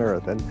places on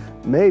earth, and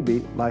maybe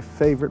my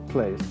favorite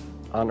place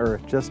on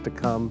earth just to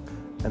come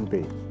and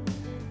be.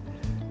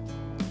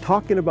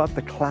 Talking about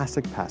the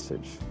classic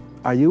passage.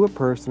 Are you a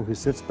person who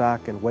sits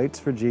back and waits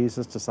for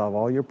Jesus to solve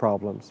all your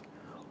problems?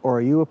 Or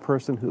are you a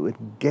person who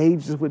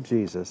engages with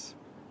Jesus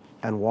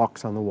and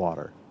walks on the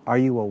water? Are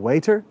you a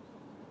waiter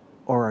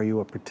or are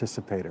you a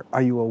participator?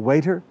 Are you a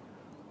waiter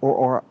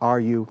or are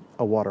you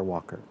a water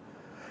walker?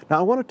 Now,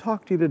 I want to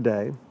talk to you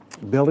today,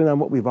 building on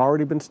what we've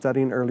already been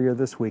studying earlier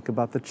this week,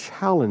 about the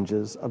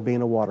challenges of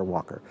being a water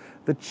walker,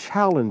 the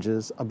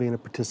challenges of being a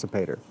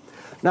participator.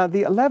 Now,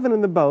 the 11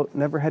 in the boat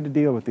never had to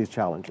deal with these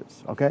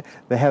challenges, okay?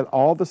 They had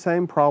all the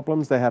same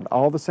problems, they had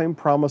all the same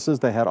promises,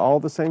 they had all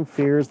the same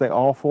fears, they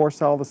all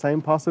foresaw the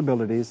same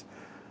possibilities.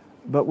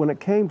 But when it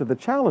came to the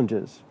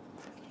challenges,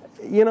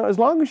 you know, as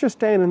long as you're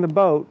staying in the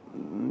boat,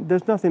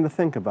 there's nothing to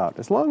think about.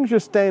 As long as you're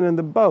staying in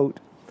the boat,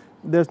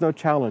 there's no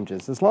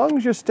challenges. As long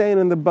as you're staying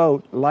in the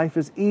boat, life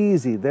is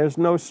easy. There's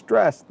no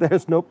stress.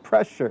 There's no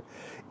pressure.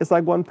 It's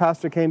like one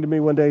pastor came to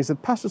me one day. He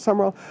said, Pastor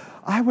Sumrall,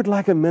 I would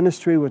like a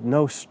ministry with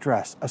no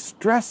stress, a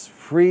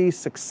stress-free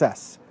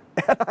success.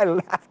 And I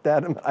laughed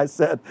at him. I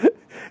said,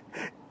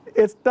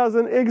 it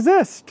doesn't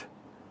exist.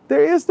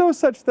 There is no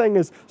such thing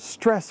as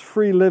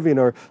stress-free living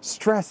or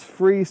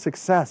stress-free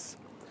success.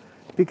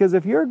 Because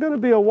if you're going to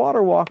be a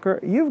water walker,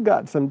 you've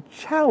got some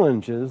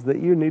challenges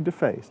that you need to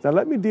face. Now,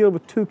 let me deal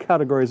with two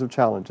categories of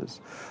challenges.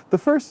 The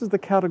first is the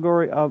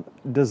category of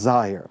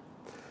desire.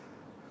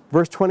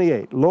 Verse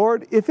 28,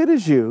 Lord, if it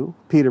is you,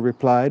 Peter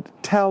replied,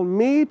 tell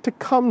me to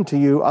come to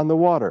you on the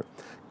water.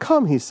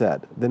 Come, he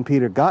said. Then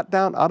Peter got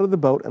down out of the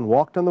boat and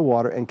walked on the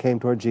water and came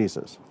toward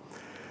Jesus.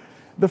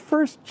 The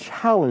first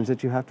challenge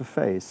that you have to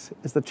face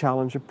is the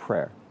challenge of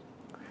prayer.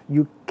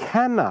 You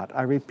cannot,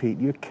 I repeat,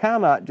 you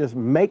cannot just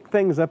make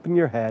things up in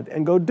your head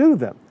and go do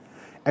them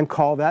and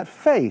call that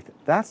faith.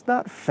 That's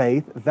not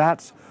faith,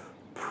 that's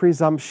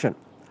presumption.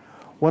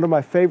 One of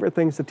my favorite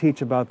things to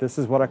teach about this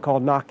is what I call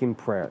knocking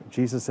prayer.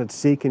 Jesus said,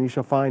 seek and you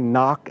shall find,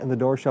 knock and the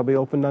door shall be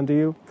opened unto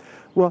you.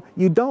 Well,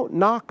 you don't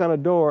knock on a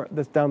door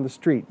that's down the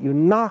street. You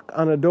knock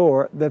on a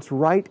door that's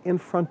right in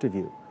front of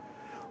you.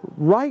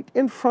 Right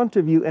in front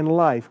of you in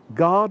life,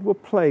 God will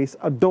place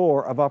a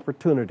door of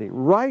opportunity.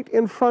 Right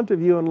in front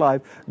of you in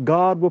life,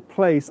 God will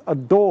place a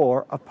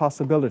door of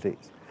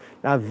possibilities.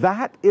 Now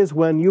that is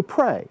when you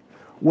pray.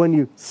 When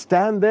you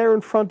stand there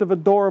in front of a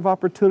door of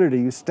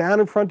opportunity, you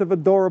stand in front of a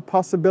door of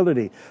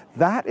possibility,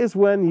 that is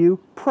when you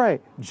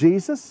pray.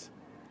 Jesus,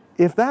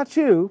 if that's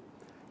you,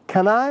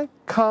 can I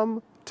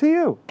come to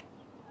you?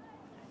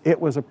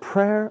 It was a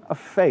prayer of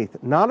faith,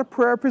 not a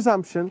prayer of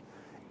presumption.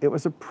 It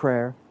was a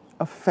prayer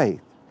of faith.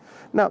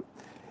 Now,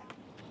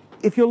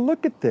 if you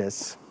look at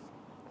this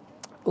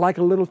like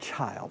a little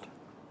child,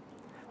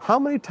 how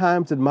many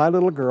times did my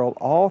little girl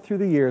all through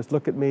the years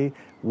look at me,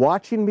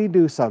 watching me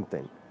do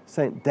something,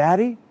 saying,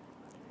 Daddy,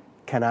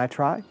 can I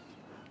try?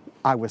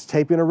 I was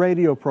taping a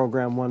radio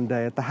program one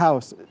day at the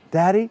house.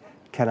 Daddy,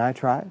 can I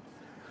try?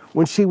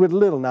 When she was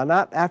little, now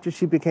not after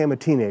she became a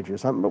teenager or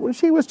something, but when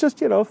she was just,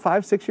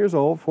 5, 6 years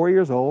old, 4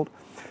 years old,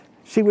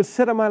 she would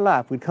sit on my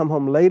lap. We'd come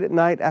home late at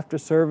night after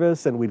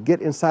service, and we'd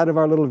get inside of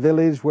our little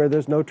village where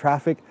there's no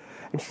traffic.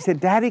 And she said,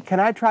 Daddy, can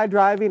I try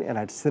driving? And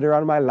I'd sit her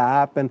on my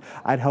lap, and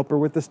I'd help her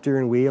with the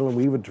steering wheel, and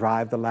we would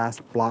drive the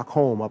last block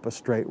home up a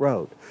straight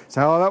road.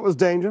 So, that was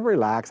dangerous.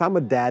 Relax. I'm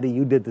a daddy.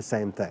 You did the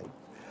same thing.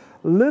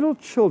 Little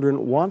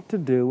children want to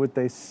do what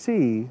they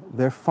see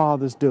their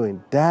fathers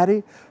doing.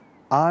 Daddy,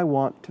 I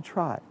want to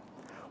try.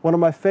 One of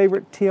my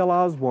favorite T.L.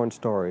 Osborne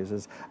stories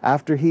is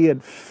after he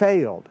had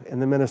failed in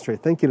the ministry.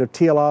 Thinking of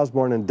T.L.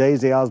 Osborne and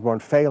Daisy Osborne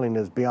failing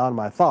is beyond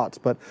my thoughts.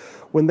 But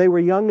when they were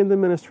young in the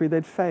ministry,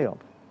 they'd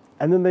failed.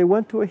 And then they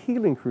went to a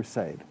healing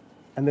crusade.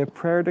 And their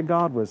prayer to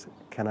God was,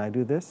 can I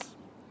do this?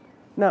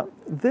 Now,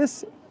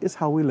 this is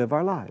how we live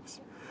our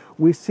lives.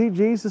 We see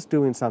Jesus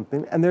doing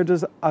something, and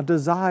there's a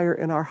desire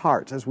in our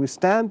hearts. As we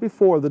stand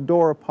before the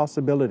door of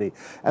possibility,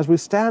 as we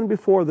stand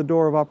before the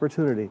door of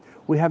opportunity,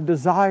 we have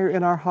desire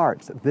in our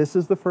hearts. This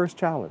is the first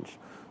challenge,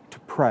 to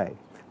pray,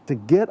 to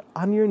get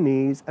on your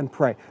knees and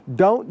pray.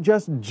 Don't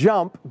just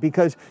jump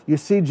because you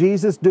see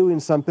Jesus doing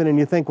something and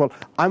you think, well,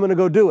 I'm going to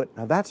go do it.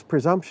 Now, that's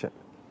presumption.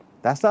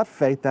 That's not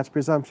faith, that's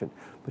presumption.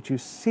 But you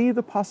see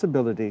the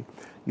possibility,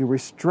 you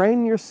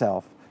restrain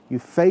yourself, you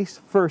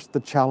face first the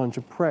challenge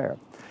of prayer.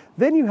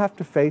 Then you have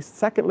to face,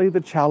 secondly,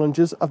 the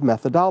challenges of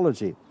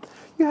methodology.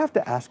 You have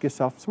to ask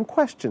yourself some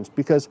questions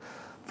because,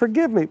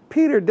 forgive me,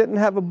 Peter didn't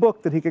have a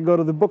book that he could go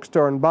to the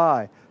bookstore and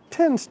buy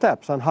 10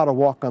 steps on how to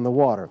walk on the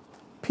water.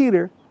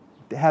 Peter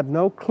had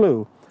no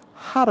clue,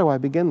 how do I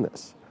begin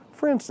this?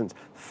 For instance,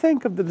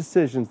 think of the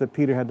decisions that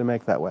Peter had to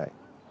make that way.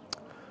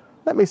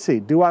 Let me see,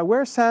 do I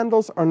wear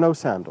sandals or no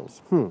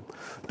sandals?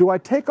 Do I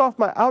take off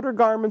my outer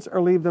garments or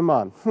leave them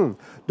on?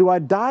 Do I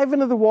dive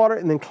into the water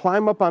and then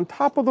climb up on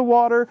top of the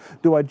water?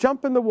 Do I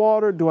jump in the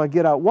water? Do I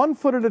get out 1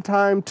 foot at a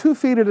time, 2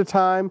 feet at a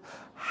time?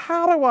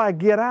 How do I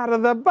get out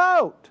of the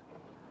boat?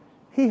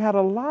 He had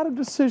a lot of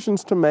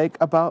decisions to make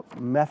about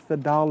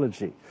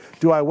methodology.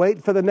 Do I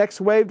wait for the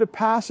next wave to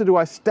pass, or do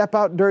I step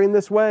out during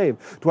this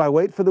wave? Do I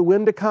wait for the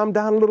wind to calm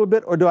down a little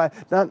bit, or do I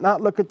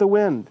not look at the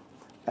wind?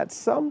 At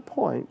some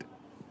point,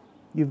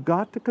 you've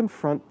got to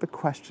confront the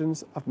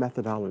questions of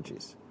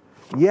methodologies.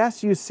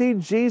 Yes, you see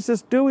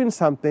Jesus doing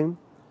something,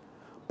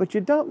 but you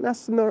don't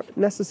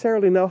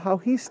necessarily know how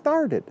he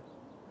started.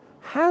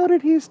 How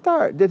did he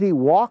start? Did he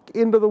walk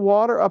into the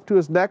water up to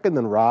his neck and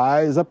then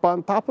rise up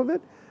on top of it?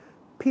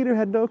 Peter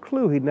had no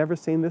clue. He'd never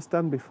seen this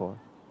done before.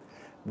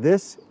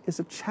 This is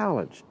a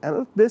challenge,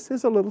 and this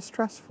is a little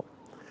stressful.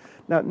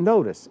 Now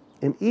notice,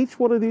 in each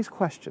one of these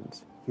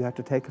questions, you have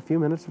to take a few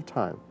minutes of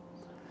time.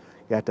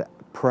 You have to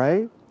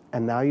pray,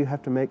 and now you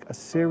have to make a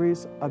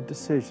series of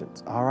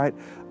decisions. All right,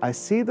 I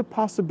see the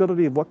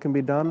possibility of what can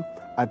be done.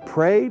 I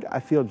prayed, I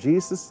feel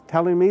Jesus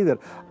telling me that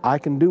I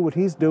can do what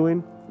he's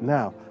doing.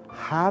 Now,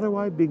 how do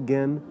I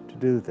begin to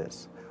do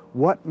this?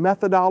 What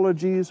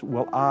methodologies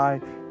will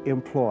I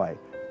employ?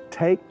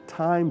 Take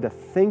time to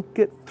think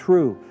it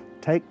through.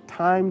 Take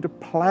time to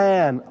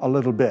plan a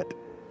little bit.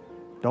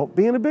 Don't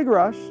be in a big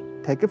rush.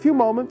 Take a few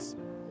moments,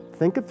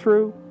 think it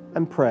through,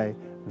 and pray.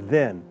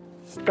 Then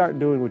start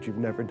doing what you've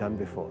never done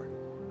before.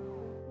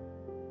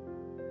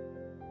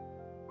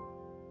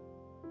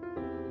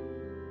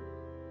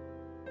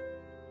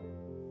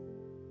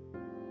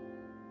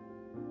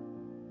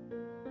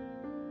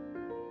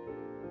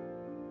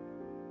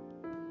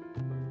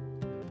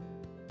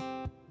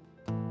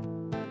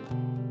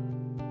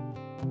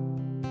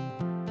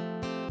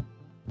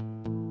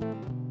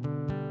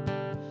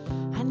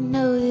 I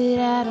know that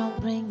I don't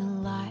bring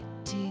a lot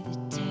to the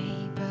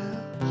table,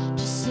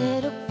 just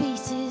little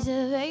pieces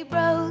of a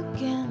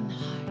broken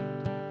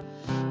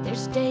heart.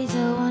 There's days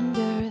I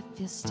wonder if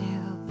you'll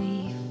still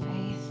be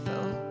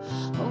faithful,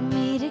 hold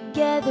me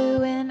together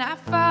when I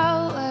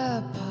fall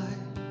apart.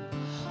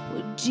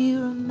 Would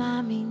you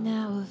remind me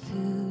now of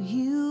who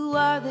you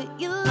are, that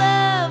your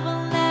love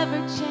will never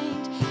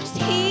change, just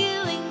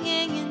healing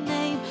in your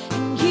name,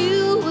 and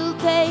you will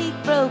take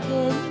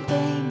broken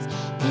things,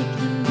 make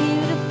them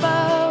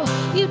beautiful.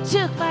 You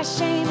took my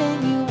shame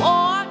and you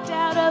walked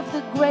out of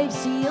the grave,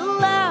 so you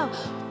allow,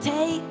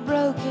 take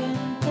broken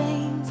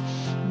things,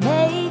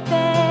 make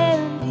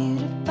them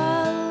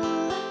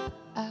beautiful,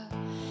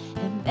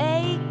 and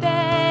make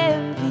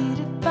them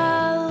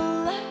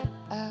beautiful,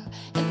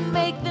 and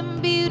make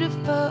them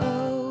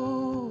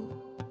beautiful.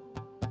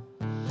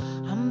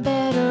 I'm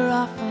better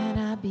off when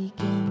I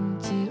begin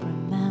to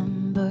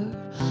remember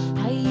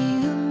how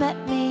you met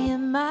me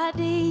in my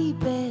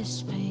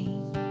deepest pain.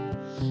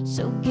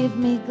 So give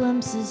me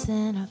glimpses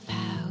then of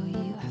how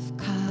you have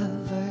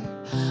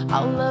covered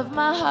all of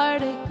my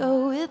heartache,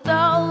 with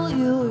all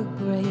your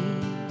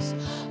grace.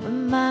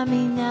 Remind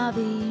me now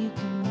that you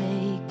can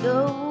make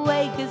a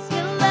way, 'cause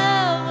your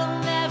love will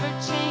never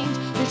change.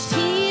 There's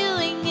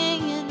healing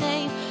in your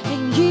name,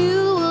 and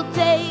you will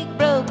take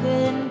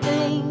broken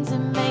things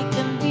and make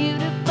them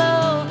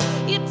beautiful.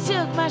 You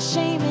took my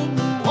shame and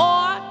you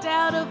walked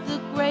out of the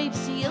grave,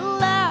 so you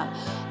allow,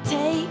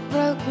 take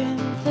broken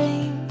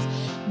things,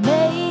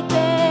 make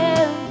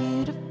them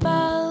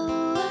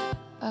beautiful,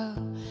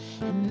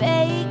 and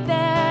make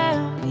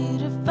them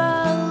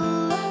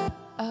beautiful,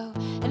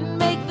 and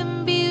make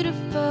them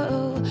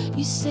beautiful.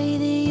 You say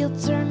that you'll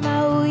turn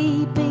my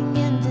weeping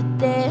into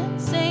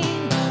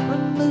dancing,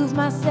 remove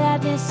my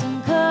sadness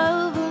and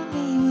cover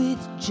me with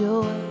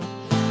joy.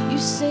 You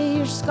say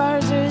your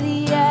scars are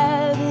the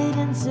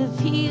evidence of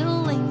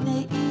healing,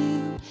 that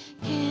you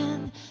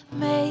can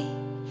make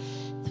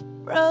the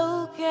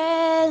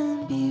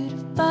broken beautiful.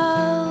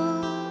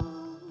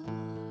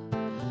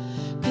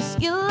 'Cause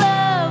your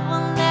love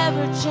will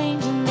never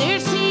change, and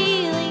there's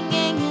healing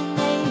in your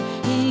name,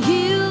 and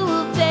you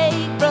will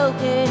take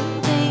broken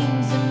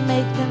things and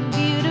make them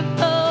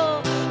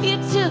beautiful. You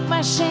took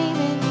my shame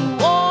and you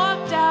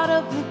walked out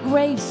of the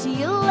grave, so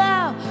you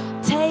allow,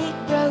 take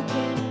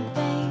broken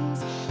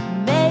things,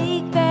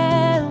 make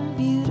them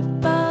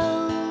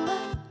beautiful,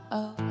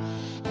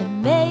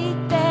 and make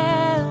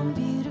them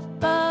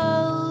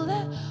beautiful,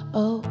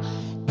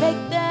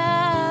 make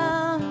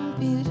them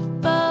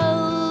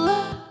beautiful,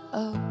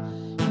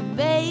 you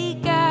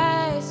make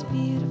us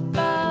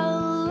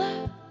beautiful,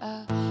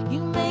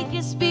 you make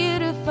us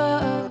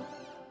beautiful.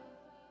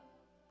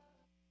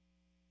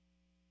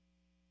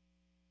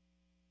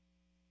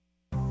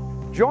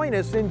 Join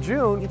us in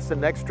June. It's the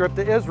next trip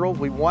to Israel.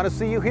 We want to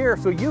see you here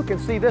so you can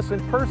see this in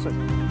person.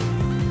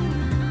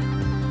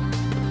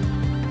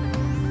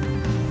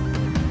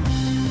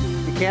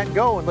 You can't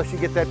go unless you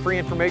get that free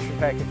information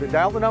package. So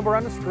dial the number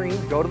on the screen,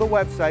 go to the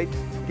website,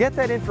 get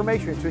that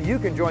information so you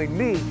can join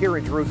me here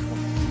in Jerusalem.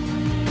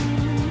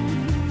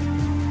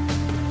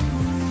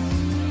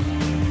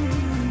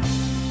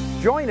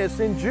 Join us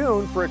in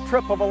June for a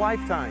trip of a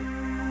lifetime.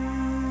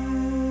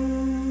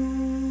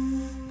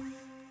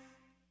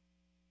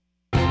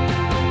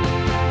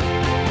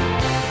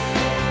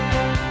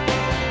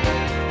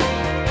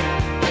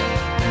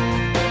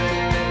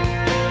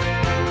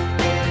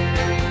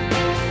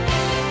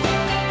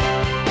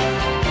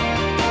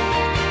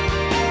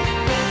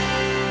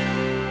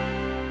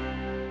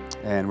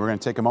 And we're going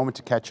to take a moment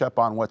to catch up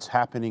on what's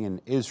happening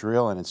in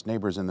Israel and its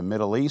neighbors in the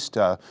Middle East.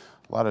 A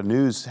lot of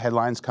news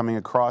headlines coming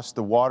across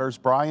the waters.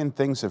 Brian,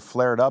 things have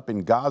flared up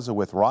in Gaza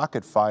with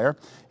rocket fire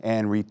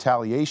and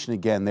retaliation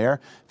again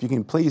there. If you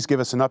can please give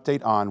us an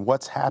update on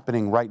what's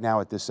happening right now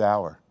at this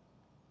hour.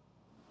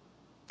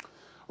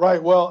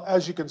 Right, well,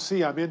 as you can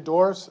see, I'm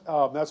indoors.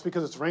 That's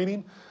because it's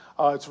raining.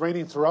 It's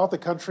raining throughout the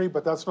country,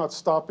 but that's not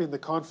stopping the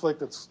conflict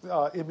that's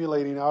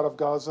emulating out of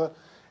Gaza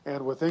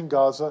and within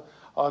Gaza.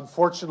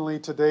 Unfortunately,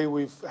 today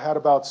we've had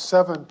about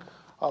 7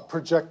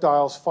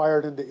 projectiles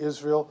fired into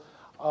Israel.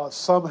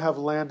 Some have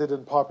landed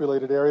in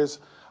populated areas.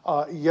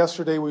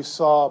 Yesterday we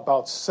saw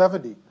about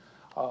 70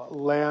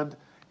 land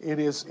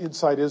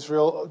inside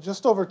Israel.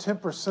 Just over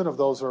 10% of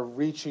those are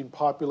reaching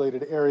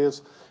populated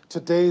areas.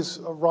 Today's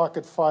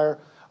rocket fire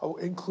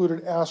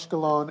included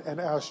Ashkelon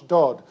and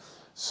Ashdod.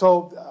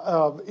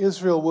 So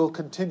Israel will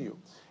continue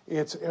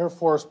its Air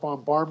Force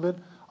bombardment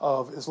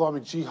of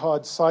Islamic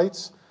Jihad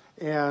sites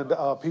and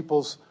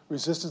People's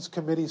Resistance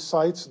Committee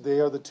sites. They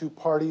are the 2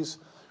 parties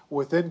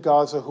within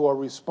Gaza who are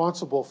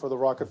responsible for the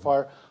rocket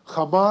fire.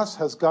 Hamas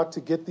has got to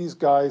get these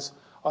guys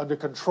under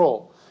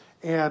control.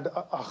 And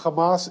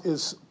Hamas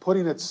is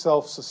putting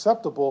itself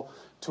susceptible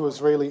to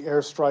Israeli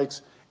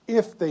airstrikes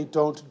if they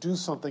don't do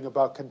something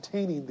about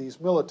containing these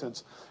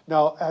militants.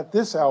 Now, at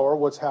this hour,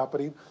 what's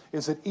happening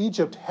is that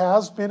Egypt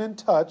has been in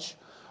touch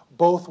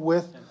both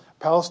with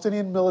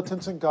Palestinian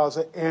militants in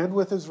Gaza and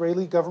with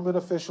Israeli government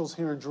officials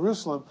here in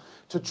Jerusalem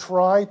to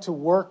try to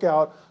work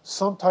out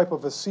some type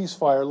of a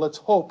ceasefire. Let's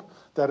hope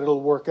that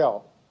it'll work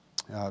out.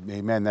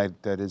 Amen.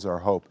 That is our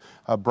hope.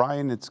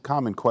 Brian, it's a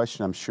common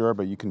question, I'm sure,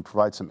 but you can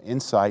provide some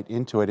insight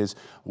into it. Is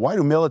why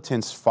do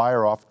militants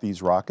fire off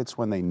these rockets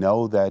when they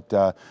know that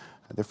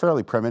they're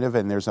fairly primitive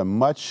and there's a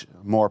much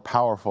more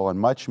powerful and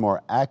much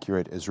more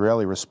accurate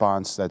Israeli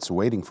response that's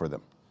waiting for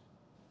them?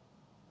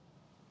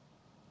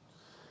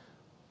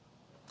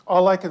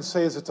 All I can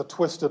say is it's a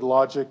twisted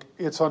logic.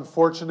 It's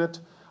unfortunate.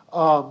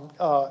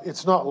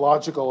 It's not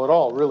logical at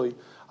all, really.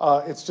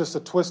 It's just a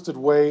twisted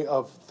way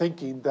of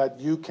thinking that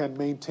you can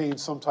maintain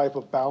some type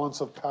of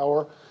balance of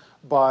power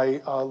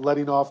by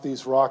letting off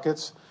these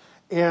rockets.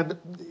 And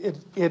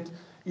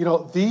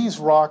these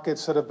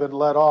rockets that have been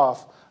let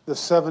off, the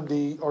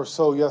 70 or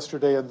so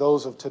yesterday and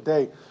those of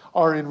today,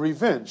 are in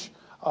revenge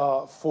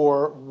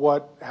for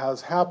what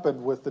has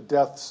happened with the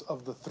deaths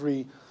of the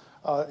 3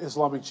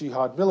 Islamic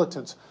Jihad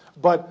militants.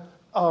 But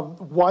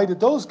why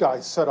did those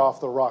guys set off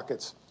the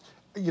rockets?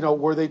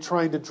 Were they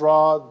trying to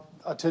draw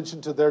attention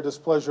to their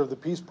displeasure of the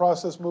peace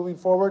process moving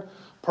forward?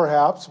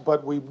 Perhaps,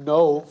 but we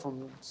know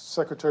from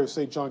Secretary of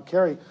State John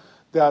Kerry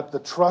that the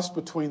trust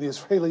between the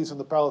Israelis and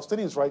the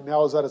Palestinians right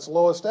now is at its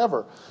lowest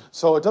ever.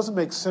 So it doesn't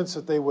make sense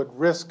that they would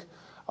risk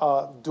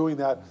doing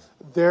that.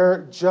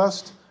 They're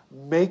just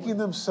making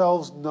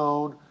themselves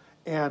known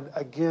and,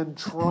 again,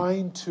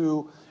 trying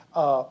to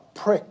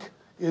prick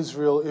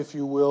Israel, if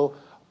you will,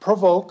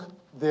 provoke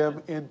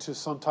them into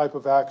some type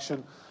of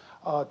action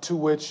to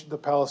which the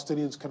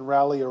Palestinians can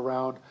rally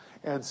around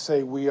and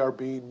say we are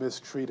being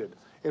mistreated.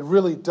 It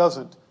really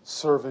doesn't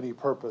serve any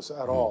purpose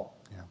at all.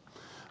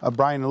 Yeah.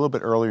 Brian, a little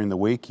bit earlier in the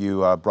week, you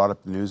brought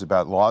up the news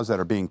about laws that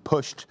are being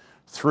pushed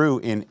through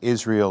in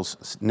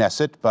Israel's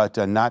Knesset, but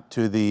not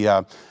to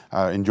the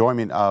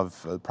enjoyment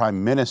of the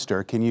Prime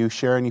Minister. Can you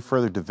share any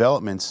further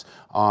developments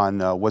on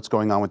what's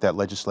going on with that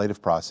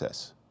legislative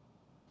process?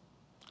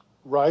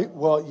 Right.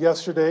 Well,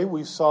 yesterday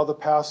we saw the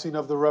passing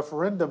of the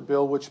referendum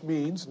bill, which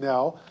means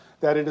now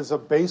that it is a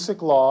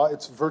basic law.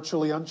 It's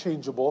virtually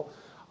unchangeable.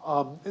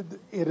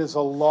 It is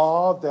a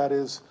law that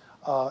is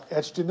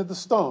etched into the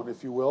stone,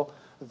 if you will,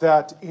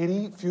 that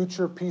any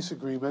future peace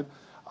agreement,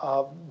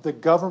 the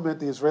government,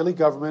 the Israeli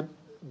government,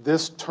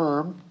 this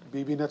term,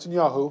 Bibi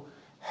Netanyahu,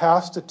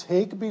 has to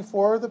take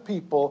before the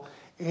people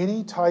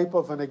any type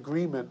of an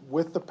agreement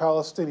with the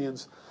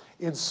Palestinians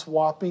in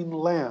swapping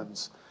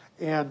lands.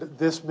 And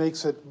this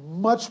makes it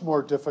much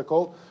more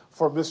difficult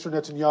for Mr.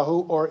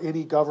 Netanyahu or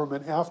any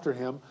government after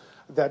him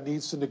that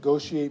needs to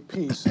negotiate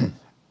peace.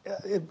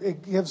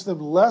 It gives them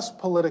less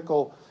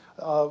political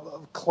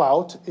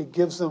clout. It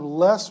gives them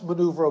less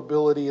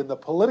maneuverability in the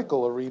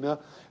political arena,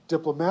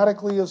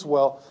 diplomatically as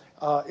well.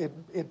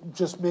 It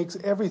just makes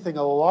everything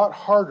a lot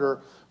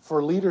harder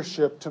for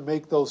leadership to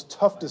make those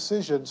tough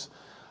decisions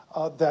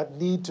that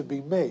need to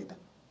be made.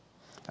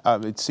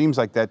 It seems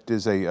like that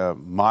is a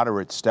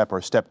moderate step or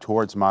a step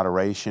towards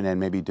moderation and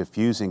maybe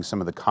diffusing some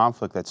of the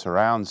conflict that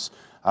surrounds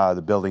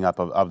the building up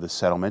of the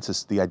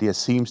settlements. The idea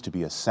seems to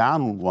be a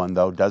sound one,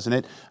 though, doesn't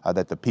it?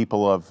 That the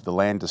people of the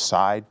land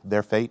decide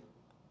their fate?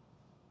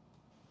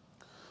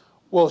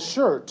 Well,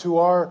 sure. To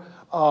our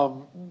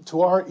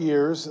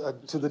ears,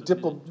 to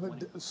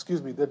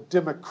the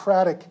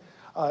democratic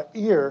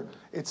ear,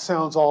 it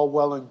sounds all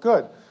well and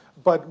good.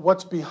 But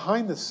what's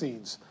behind the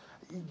scenes?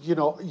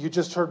 You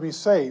just heard me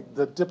say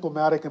the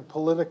diplomatic and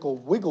political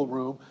wiggle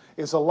room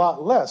is a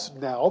lot less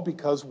now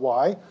because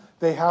why?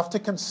 They have to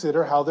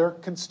consider how their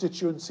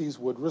constituencies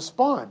would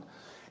respond.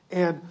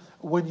 And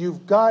when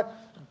you've got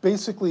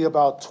basically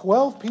about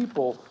 12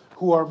 people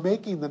who are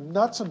making the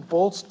nuts and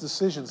bolts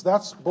decisions,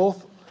 that's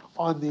both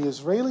on the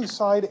Israeli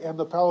side and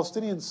the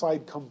Palestinian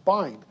side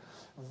combined,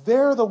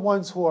 they're the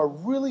ones who are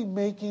really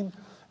making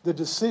the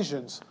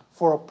decisions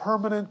for a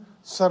permanent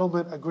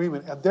settlement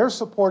agreement. And they're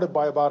supported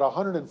by about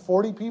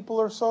 140 people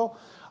or so,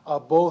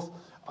 both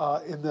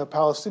in the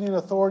Palestinian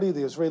Authority,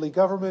 the Israeli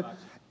government,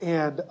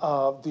 and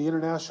the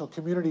international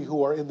community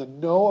who are in the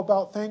know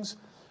about things.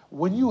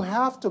 when you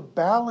have to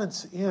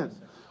balance in,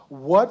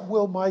 what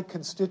will my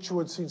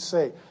constituency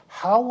say?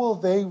 How will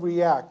they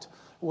react?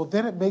 Well,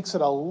 then it makes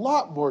it a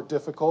lot more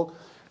difficult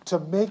to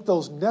make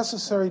those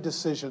necessary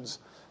decisions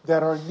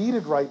that are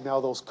needed right now,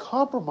 those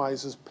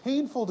compromises,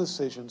 painful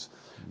decisions,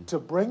 to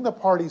bring the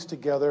parties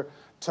together,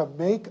 to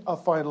make a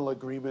final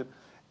agreement.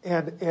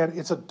 And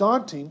it's a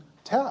daunting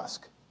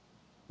task.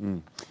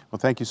 Well,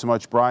 thank you so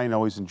much, Brian.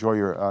 Always enjoy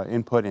your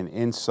input and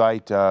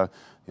insight. The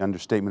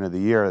understatement of the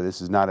year,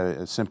 this is not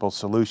a simple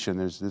solution.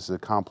 This is a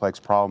complex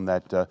problem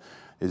that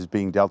is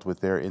being dealt with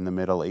there in the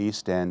Middle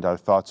East, and our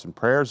thoughts and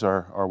prayers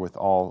are with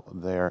all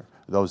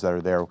those that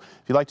are there. If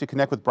you'd like to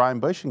connect with Brian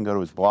Bush, you can go to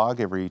his blog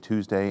every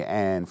Tuesday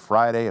and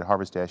Friday at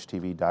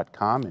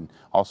harvest-tv.com, and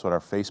also at our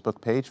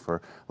Facebook page for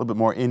a little bit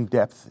more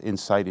in-depth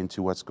insight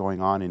into what's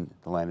going on in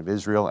the land of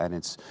Israel and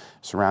its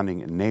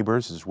surrounding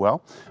neighbors as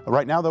well.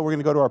 Right now, though, we're going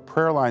to go to our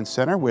Prayer Line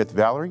Center with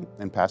Valerie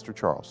and Pastor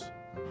Charles.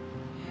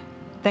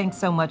 Thanks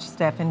so much,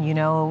 Stephen. You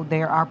know,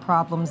 there are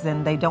problems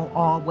and they don't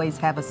always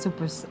have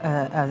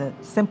a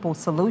simple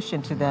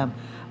solution to them.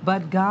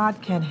 But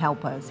God can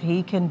help us.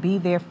 He can be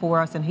there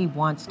for us, and He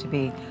wants to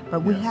be.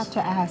 But we have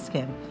to ask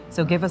Him.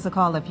 So give us a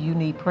call if you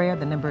need prayer.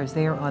 The number is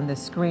there on the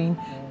screen.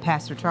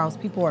 Pastor Charles,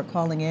 people are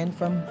calling in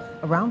from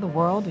around the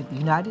world, the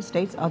United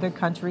States, other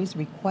countries,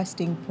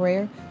 requesting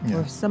prayer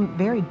for some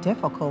very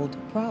difficult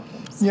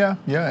problems. Yeah,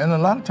 and a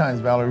lot of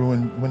times, Valerie,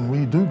 when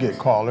we do get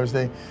callers,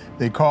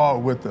 they call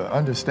with the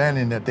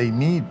understanding that they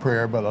need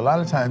prayer, but a lot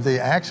of times they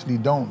actually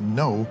don't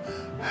know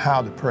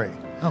how to pray.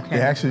 Okay.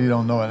 They actually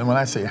don't know it. And when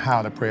I say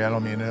how to pray, I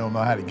don't mean they don't know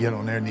how to get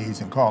on their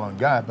knees and call on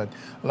God, but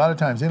a lot of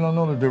times they don't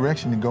know the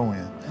direction to go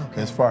in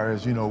as far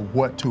as, you know,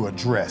 what to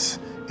address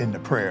in the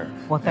prayer.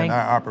 Well, and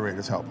our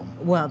operators help them.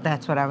 Well,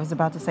 that's what I was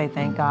about to say.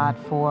 Thank God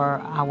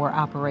for our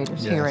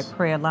operators here at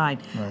Prayer Line.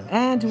 Right.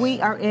 And we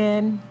are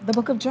in the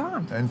book of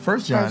John. And 1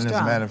 John, as a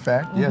matter of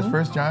fact. Yes,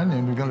 1 John,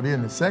 and we're going to be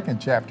in the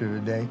 2nd chapter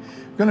today.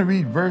 We're going to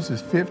read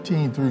verses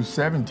 15 through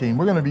 17.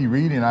 We're going to be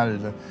reading out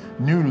of the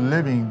New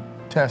Living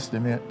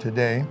Testament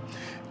today.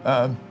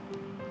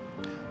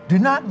 Do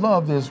not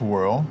love this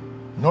world,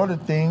 nor the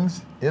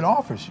things it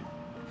offers you.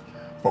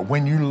 For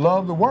when you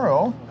love the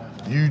world,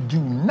 you do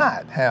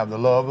not have the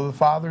love of the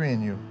Father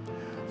in you.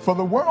 For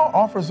the world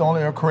offers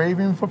only a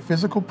craving for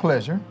physical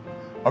pleasure,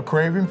 a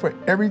craving for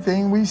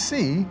everything we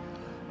see,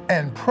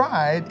 and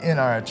pride in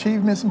our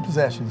achievements and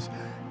possessions.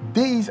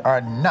 These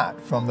are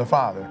not from the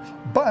Father,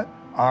 but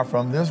are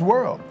from this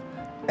world.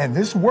 And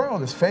this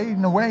world is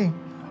fading away,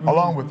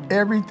 along with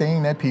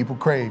everything that people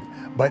crave.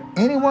 But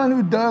anyone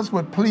who does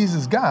what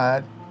pleases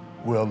God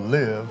will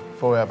live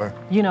forever.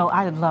 You know,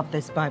 I love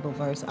this Bible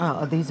verse,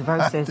 these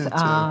verses,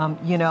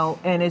 you know,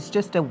 and it's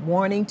just a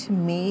warning to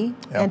me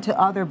and to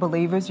other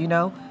believers, you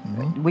know.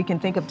 We can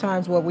think of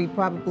times where we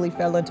probably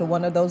fell into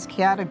one of those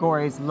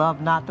categories: love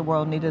not the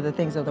world, neither the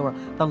things of the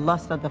world, the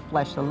lust of the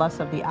flesh, the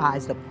lust of the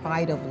eyes, the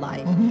pride of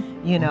life,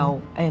 you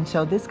know. And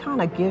so this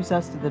kind of gives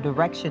us the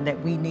direction that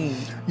we need.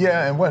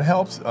 Yeah, and what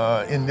helps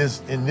in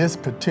this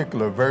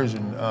particular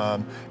version,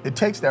 it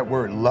takes that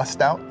word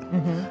lust out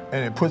and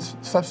it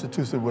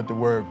substitutes it with the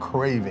word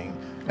craving.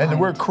 And the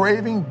word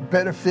craving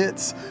better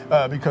fits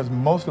because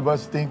most of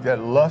us think that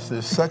lust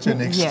is such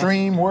an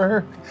extreme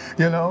word,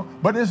 you know,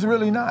 but it's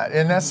really not.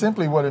 And that's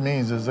simply what it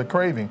means, is a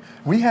craving.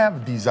 We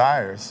have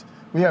desires.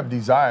 We have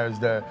desires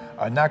that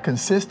are not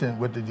consistent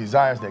with the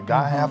desires that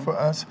God has for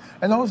us.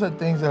 And those are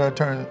things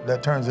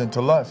that turns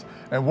into lust.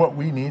 And what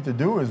we need to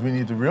do is we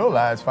need to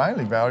realize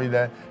finally, Valerie,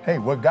 that, hey,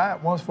 what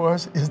God wants for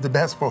us is the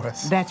best for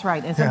us. That's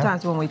right. And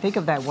sometimes when we think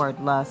of that word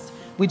lust,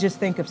 we just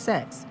think of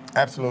sex.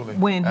 Absolutely.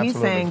 When he's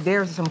saying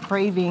there's some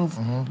cravings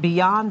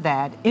beyond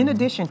that, in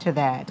addition to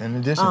that,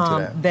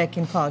 that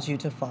can cause you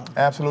to fall.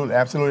 Absolutely,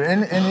 absolutely.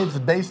 And it's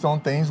based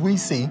on things we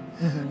see,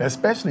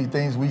 especially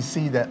things we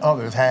see that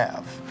others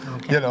have.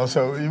 You know,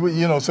 so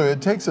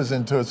it takes us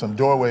into some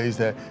doorways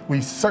that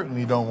we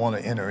certainly don't want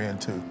to enter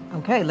into.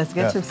 Okay, let's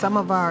get to some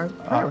of our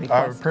prayer requests.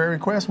 Our prayer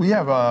requests. We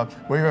have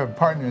a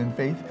partner in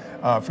faith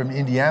from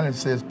Indiana that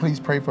says,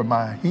 please pray for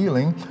my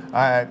healing.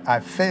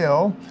 I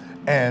fell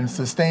and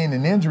sustained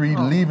an injury,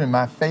 leaving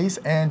my face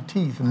and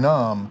teeth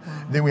numb.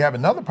 Then we have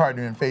another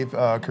partner in faith,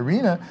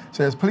 Karina,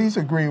 says, please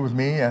agree with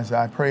me as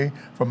I pray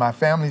for my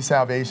family's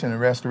salvation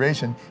and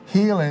restoration,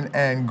 healing,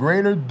 and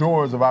greater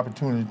doors of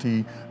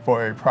opportunity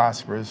for a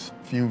prosperous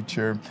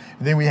future.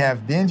 And then we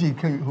have Benji,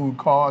 who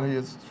called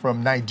his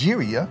from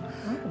Nigeria,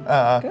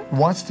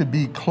 wants to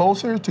be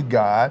closer to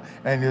God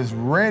and is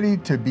ready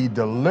to be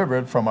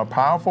delivered from a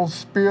powerful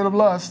spirit of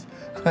lust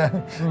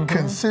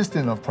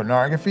consisting of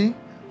pornography,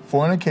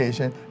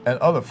 fornication, and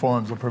other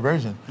forms of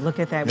perversion. Look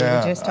at that. We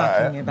were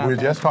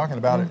just talking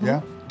about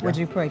it, Would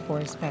you pray for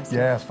us, Pastor?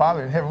 Yes,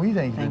 Father in heaven, we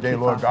thank you today,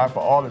 Lord God, for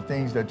all the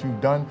things that you've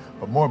done,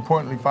 but more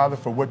importantly, Father,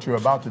 for what you're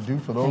about to do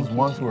for those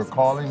ones who are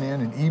calling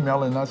in and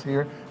emailing us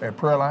here at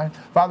Prayer Line.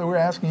 Father, we're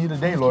asking you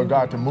today, Lord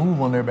God, to move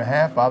on their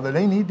behalf. Father,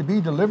 they need to be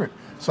delivered.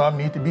 Some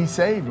need to be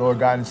saved, Lord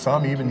God, and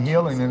some even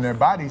healing in their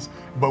bodies.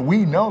 But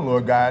we know,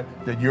 Lord God,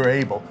 that you're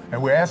able.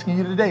 And we're asking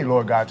you today,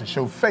 Lord God, to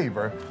show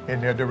favor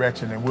in their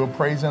direction. And we'll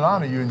praise and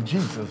honor you in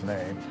Jesus'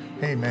 name.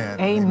 Amen.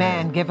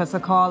 Amen. Give us a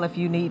call if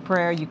you need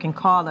prayer. You can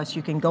call us.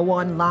 You can go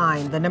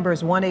online. The number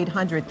is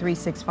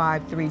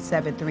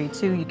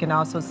 1-800-365-3732. You can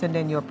also send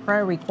in your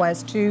prayer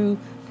request to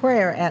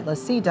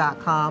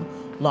prayer@lesea.com.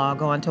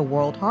 Log on to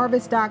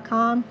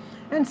worldharvest.com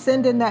and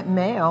send in that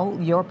mail,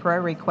 your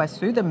prayer request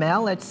through the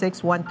mail at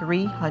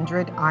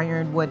 61300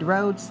 Ironwood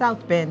Road,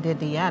 South Bend,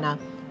 Indiana,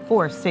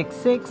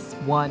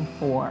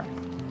 46614.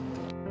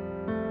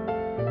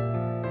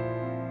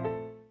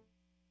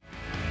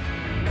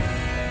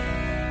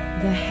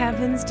 The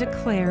heavens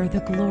declare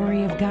the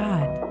glory of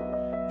God.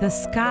 The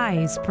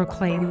skies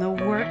proclaim the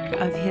work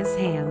of his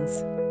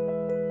hands.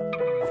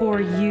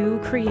 For you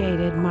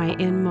created my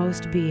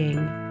inmost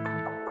being.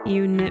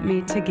 You knit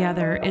me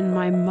together in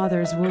my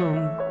mother's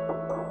womb.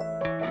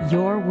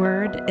 Your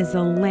word is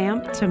a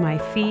lamp to my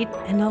feet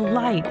and a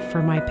light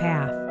for my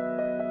path.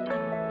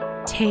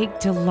 Take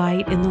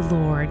delight in the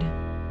Lord.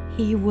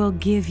 He will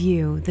give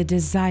you the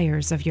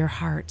desires of your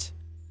heart.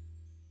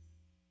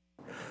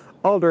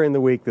 All during the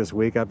week this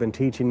week, I've been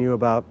teaching you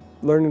about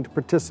learning to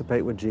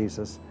participate with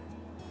Jesus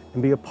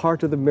and be a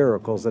part of the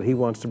miracles that he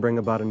wants to bring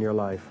about in your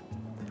life.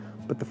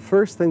 But the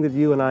first thing that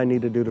you and I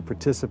need to do to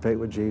participate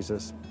with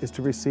Jesus is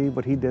to receive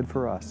what he did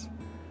for us.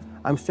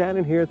 I'm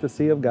standing here at the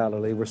Sea of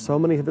Galilee where so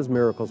many of his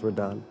miracles were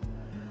done,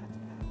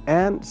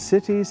 and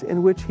cities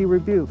in which he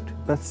rebuked,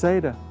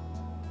 Bethsaida,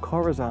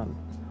 Chorazin,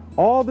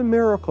 all the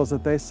miracles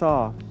that they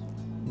saw,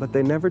 but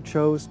they never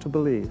chose to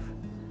believe.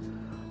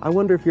 I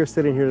wonder if you're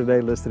sitting here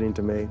today listening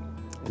to me,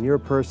 and you're a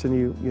person,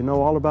 you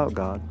know all about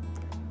God,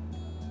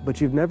 but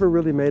you've never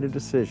really made a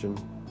decision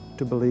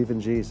to believe in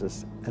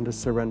Jesus and to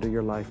surrender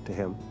your life to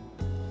him.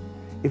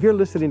 If you're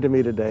listening to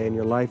me today and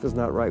your life is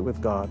not right with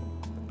God,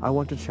 I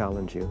want to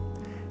challenge you.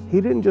 He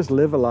didn't just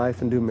live a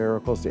life and do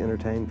miracles to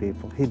entertain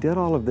people. He did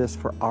all of this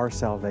for our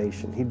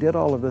salvation. He did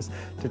all of this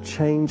to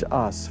change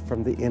us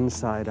from the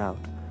inside out.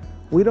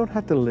 We don't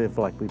have to live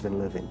like we've been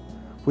living.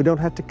 We don't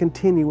have to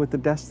continue with the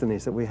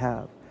destinies that we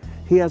have.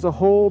 He has a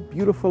whole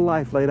beautiful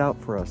life laid out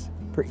for us,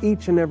 for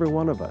each and every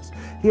one of us.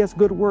 He has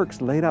good works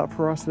laid out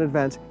for us in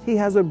advance. He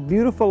has a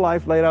beautiful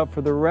life laid out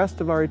for the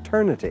rest of our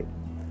eternity.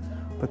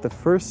 But the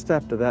first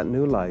step to that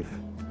new life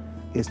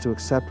is to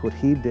accept what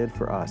he did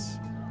for us.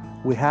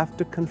 We have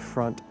to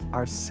confront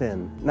our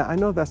sin. Now, I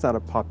know that's not a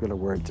popular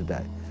word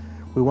today.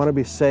 We want to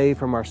be saved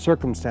from our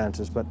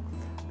circumstances, but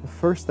the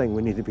first thing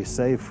we need to be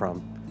saved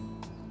from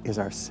is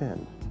our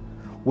sin.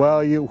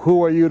 Well,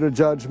 who are you to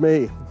judge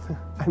me?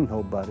 I'm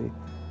nobody.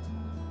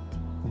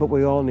 But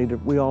we all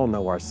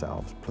know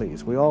ourselves,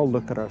 please. We all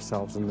look at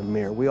ourselves in the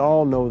mirror. We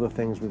all know the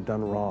things we've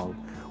done wrong.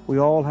 We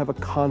all have a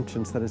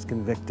conscience that has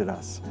convicted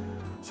us.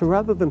 So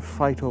rather than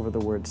fight over the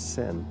word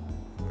sin,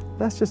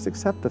 let's just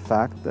accept the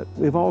fact that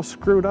we've all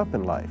screwed up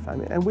in life,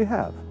 and we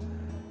have.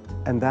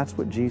 And that's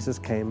what Jesus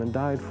came and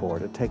died for,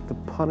 to take the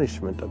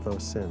punishment of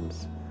those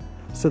sins,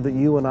 so that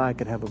you and I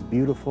could have a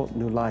beautiful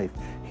new life.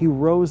 He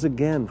rose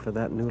again for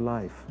that new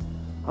life.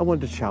 I want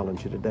to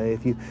challenge you today.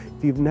 If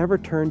you've never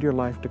turned your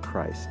life to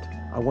Christ,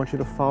 I want you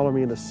to follow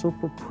me in a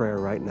simple prayer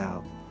right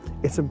now.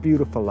 It's a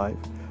beautiful life.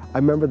 I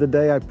remember the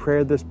day I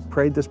prayed this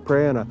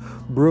prayer in a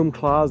broom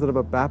closet of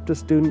a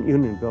Baptist Student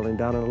Union building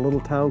down in a little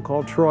town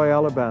called Troy,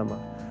 Alabama.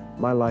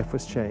 My life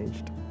was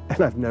changed,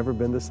 and I've never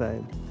been the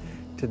same.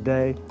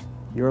 Today,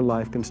 your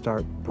life can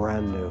start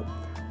brand new.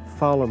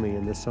 Follow me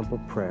in this simple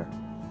prayer.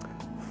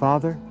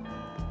 Father,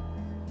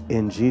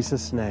 in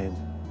Jesus' name,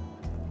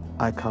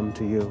 I come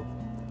to you.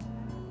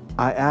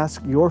 I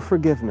ask your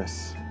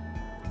forgiveness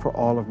for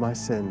all of my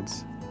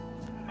sins.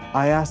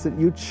 I ask that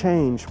you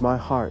change my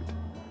heart.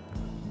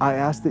 I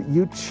ask that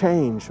you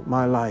change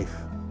my life.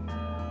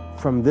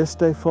 From this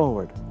day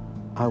forward,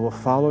 I will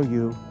follow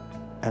you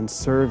and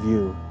serve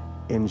you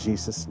in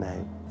Jesus'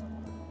 name.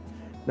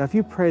 Now, if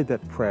you prayed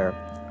that prayer,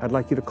 I'd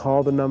like you to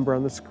call the number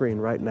on the screen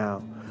right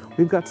now.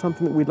 We've got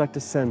something that we'd like to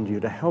send you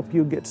to help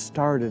you get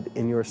started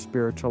in your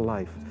spiritual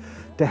life,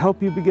 to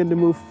help you begin to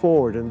move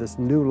forward in this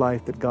new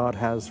life that God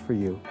has for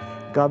you.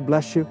 God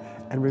bless you,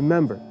 and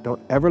remember,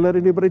 don't ever let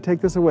anybody take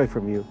this away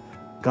from you.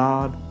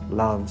 God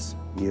loves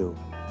you.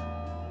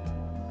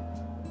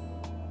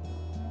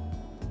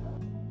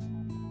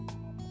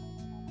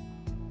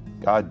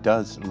 God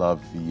does love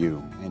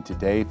you. And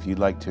today, if you'd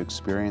like to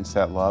experience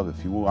that love,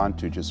 if you want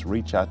to just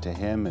reach out to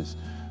him, as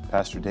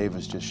Pastor Dave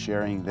was just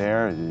sharing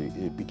there,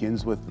 it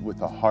begins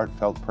with a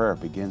heartfelt prayer.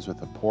 It begins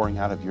with a pouring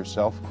out of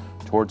yourself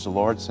towards the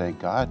Lord, saying,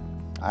 God,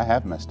 I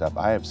have messed up.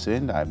 I have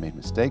sinned. I've made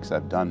mistakes.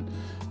 I've done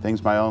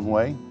things my own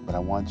way, but I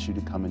want you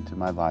to come into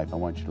my life. I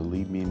want you to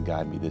lead me and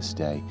guide me this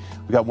day.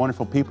 We've got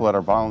wonderful people that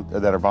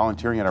are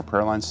volunteering at our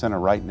Prayer Line Center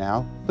right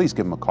now. Please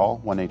give them a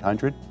call,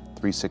 1-800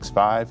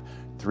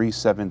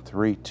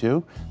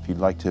 365-3732. If you'd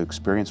like to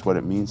experience what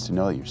it means to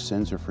know that your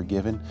sins are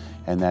forgiven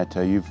and that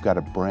you've got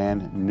a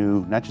brand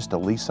new, not just a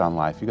lease on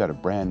life, you've got a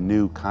brand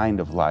new kind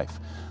of life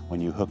when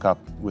you hook up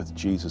with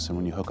Jesus and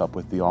when you hook up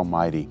with the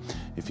Almighty.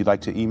 If you'd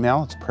like to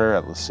email, it's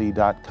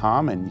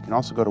prayer@lesea.com, and you can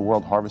also go to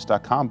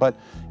worldharvest.com. But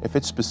if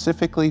it's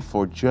specifically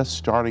for just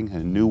starting a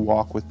new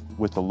walk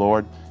with the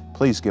Lord,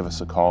 please give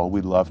us a call.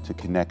 We'd love to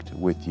connect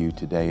with you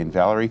today. And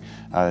Valerie,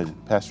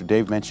 Pastor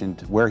Dave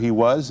mentioned where he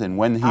was and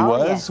when he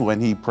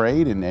when he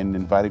prayed and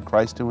invited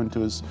Christ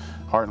into his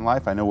heart and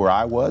life. I know where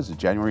I was,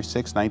 January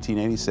 6,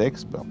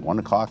 1986, about 1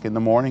 o'clock in the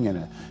morning in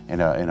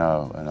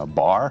a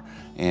bar.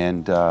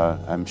 And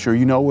I'm sure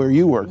you know where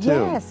you were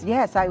too.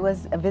 Yes. I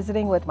was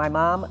visiting with my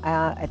mom.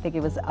 I think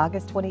it was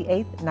August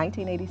 28th,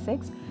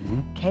 1986.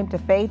 Came to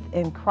faith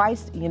in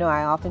Christ. You know,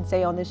 I often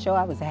say on this show,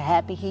 I was a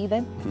happy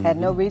heathen. Had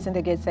no reason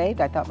to get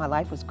saved. I thought my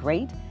life was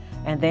great.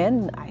 And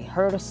then I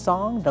heard a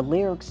song. The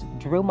lyrics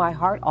drew my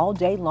heart all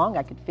day long.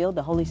 I could feel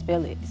the Holy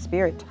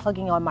Spirit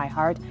tugging on my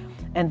heart.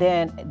 And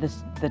then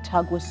the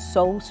tug was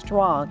so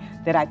strong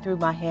that I threw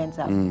my hands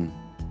up.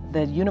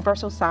 The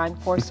universal sign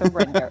for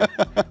surrender.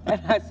 And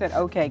I said,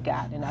 okay,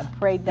 God. And I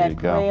prayed that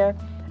prayer.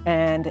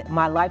 And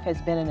my life has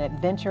been an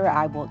adventure.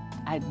 I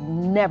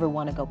never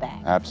want to go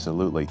back.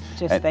 Absolutely.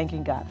 Just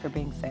thanking God for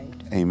being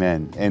saved.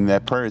 Amen. And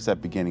that prayer is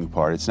that beginning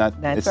part. It's not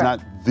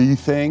not the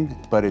thing,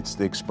 but it's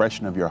the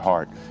expression of your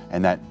heart.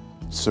 And that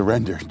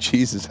surrender.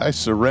 Jesus, I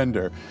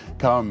surrender.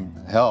 Come,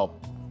 help,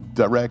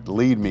 direct,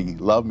 lead me,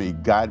 love me,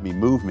 guide me,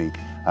 move me.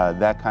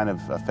 That kind of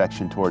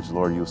affection towards the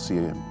Lord, you'll see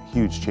a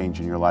huge change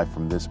in your life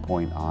from this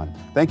point on.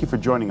 Thank you for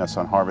joining us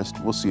on Harvest.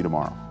 We'll see you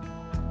tomorrow.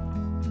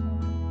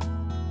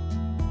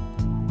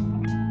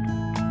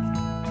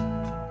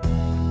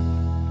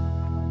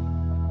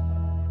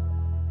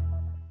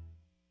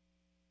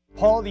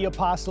 Paul the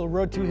Apostle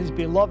wrote to his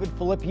beloved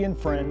Philippian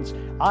friends,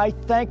 I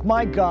thank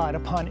my God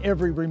upon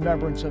every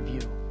remembrance of you.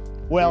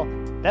 Well,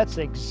 that's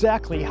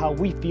exactly how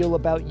we feel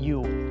about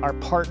you, our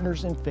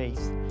partners in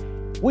faith.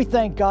 We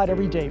thank God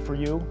every day for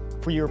you,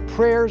 for your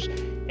prayers,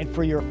 and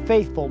for your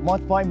faithful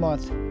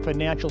month-by-month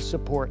financial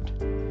support.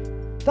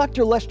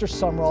 Dr. Lester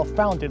Sumrall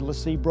founded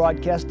LeSEA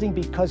Broadcasting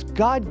because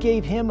God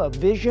gave him a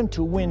vision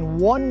to win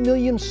 1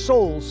 million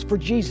souls for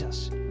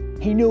Jesus.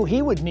 He knew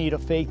he would need a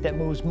faith that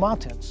moves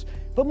mountains.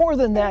 But more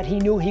than that, he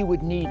knew he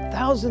would need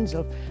thousands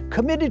of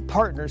committed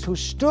partners who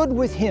stood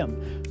with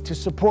him to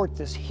support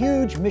this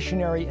huge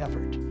missionary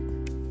effort.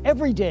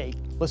 Every day,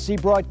 LeSEA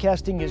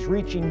Broadcasting is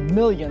reaching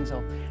millions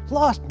of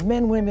lost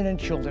men, women, and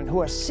children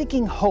who are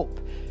seeking hope.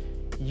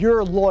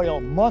 Your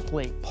loyal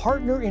monthly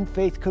partner in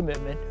faith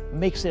commitment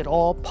makes it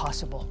all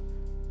possible.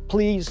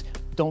 Please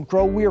don't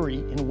grow weary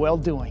in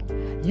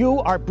well-doing. You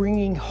are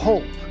bringing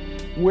hope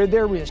where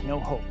there is no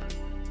hope.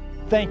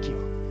 Thank you,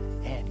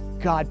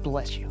 and God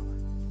bless you.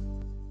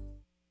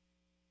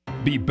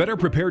 Be better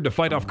prepared to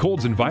fight off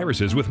colds and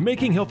viruses with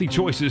Making Healthy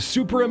Choices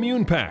Super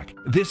Immune Pack.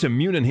 This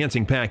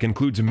immune-enhancing pack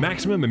includes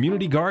Maximum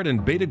Immunity Guard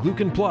and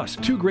Beta-Glucan Plus,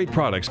 2 great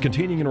products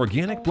containing an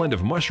organic blend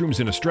of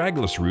mushrooms and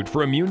astragalus root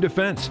for immune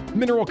defense,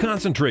 mineral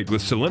concentrate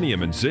with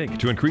selenium and zinc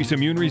to increase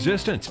immune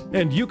resistance,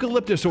 and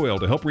eucalyptus oil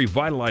to help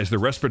revitalize the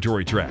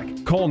respiratory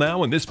tract. Call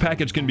now and this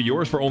package can be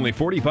yours for only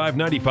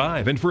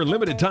 $45.95, and for a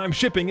limited time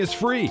shipping is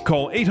free.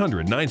 Call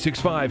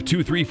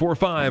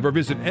 800-965-2345 or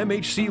visit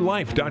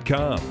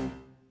mhclife.com.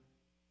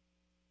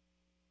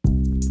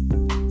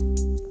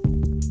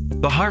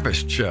 The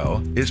Harvest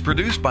Show is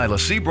produced by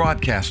LeSEA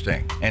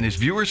Broadcasting and is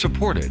viewer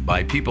supported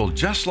by people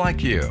just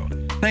like you.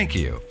 Thank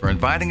you for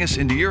inviting us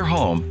into your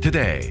home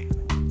today.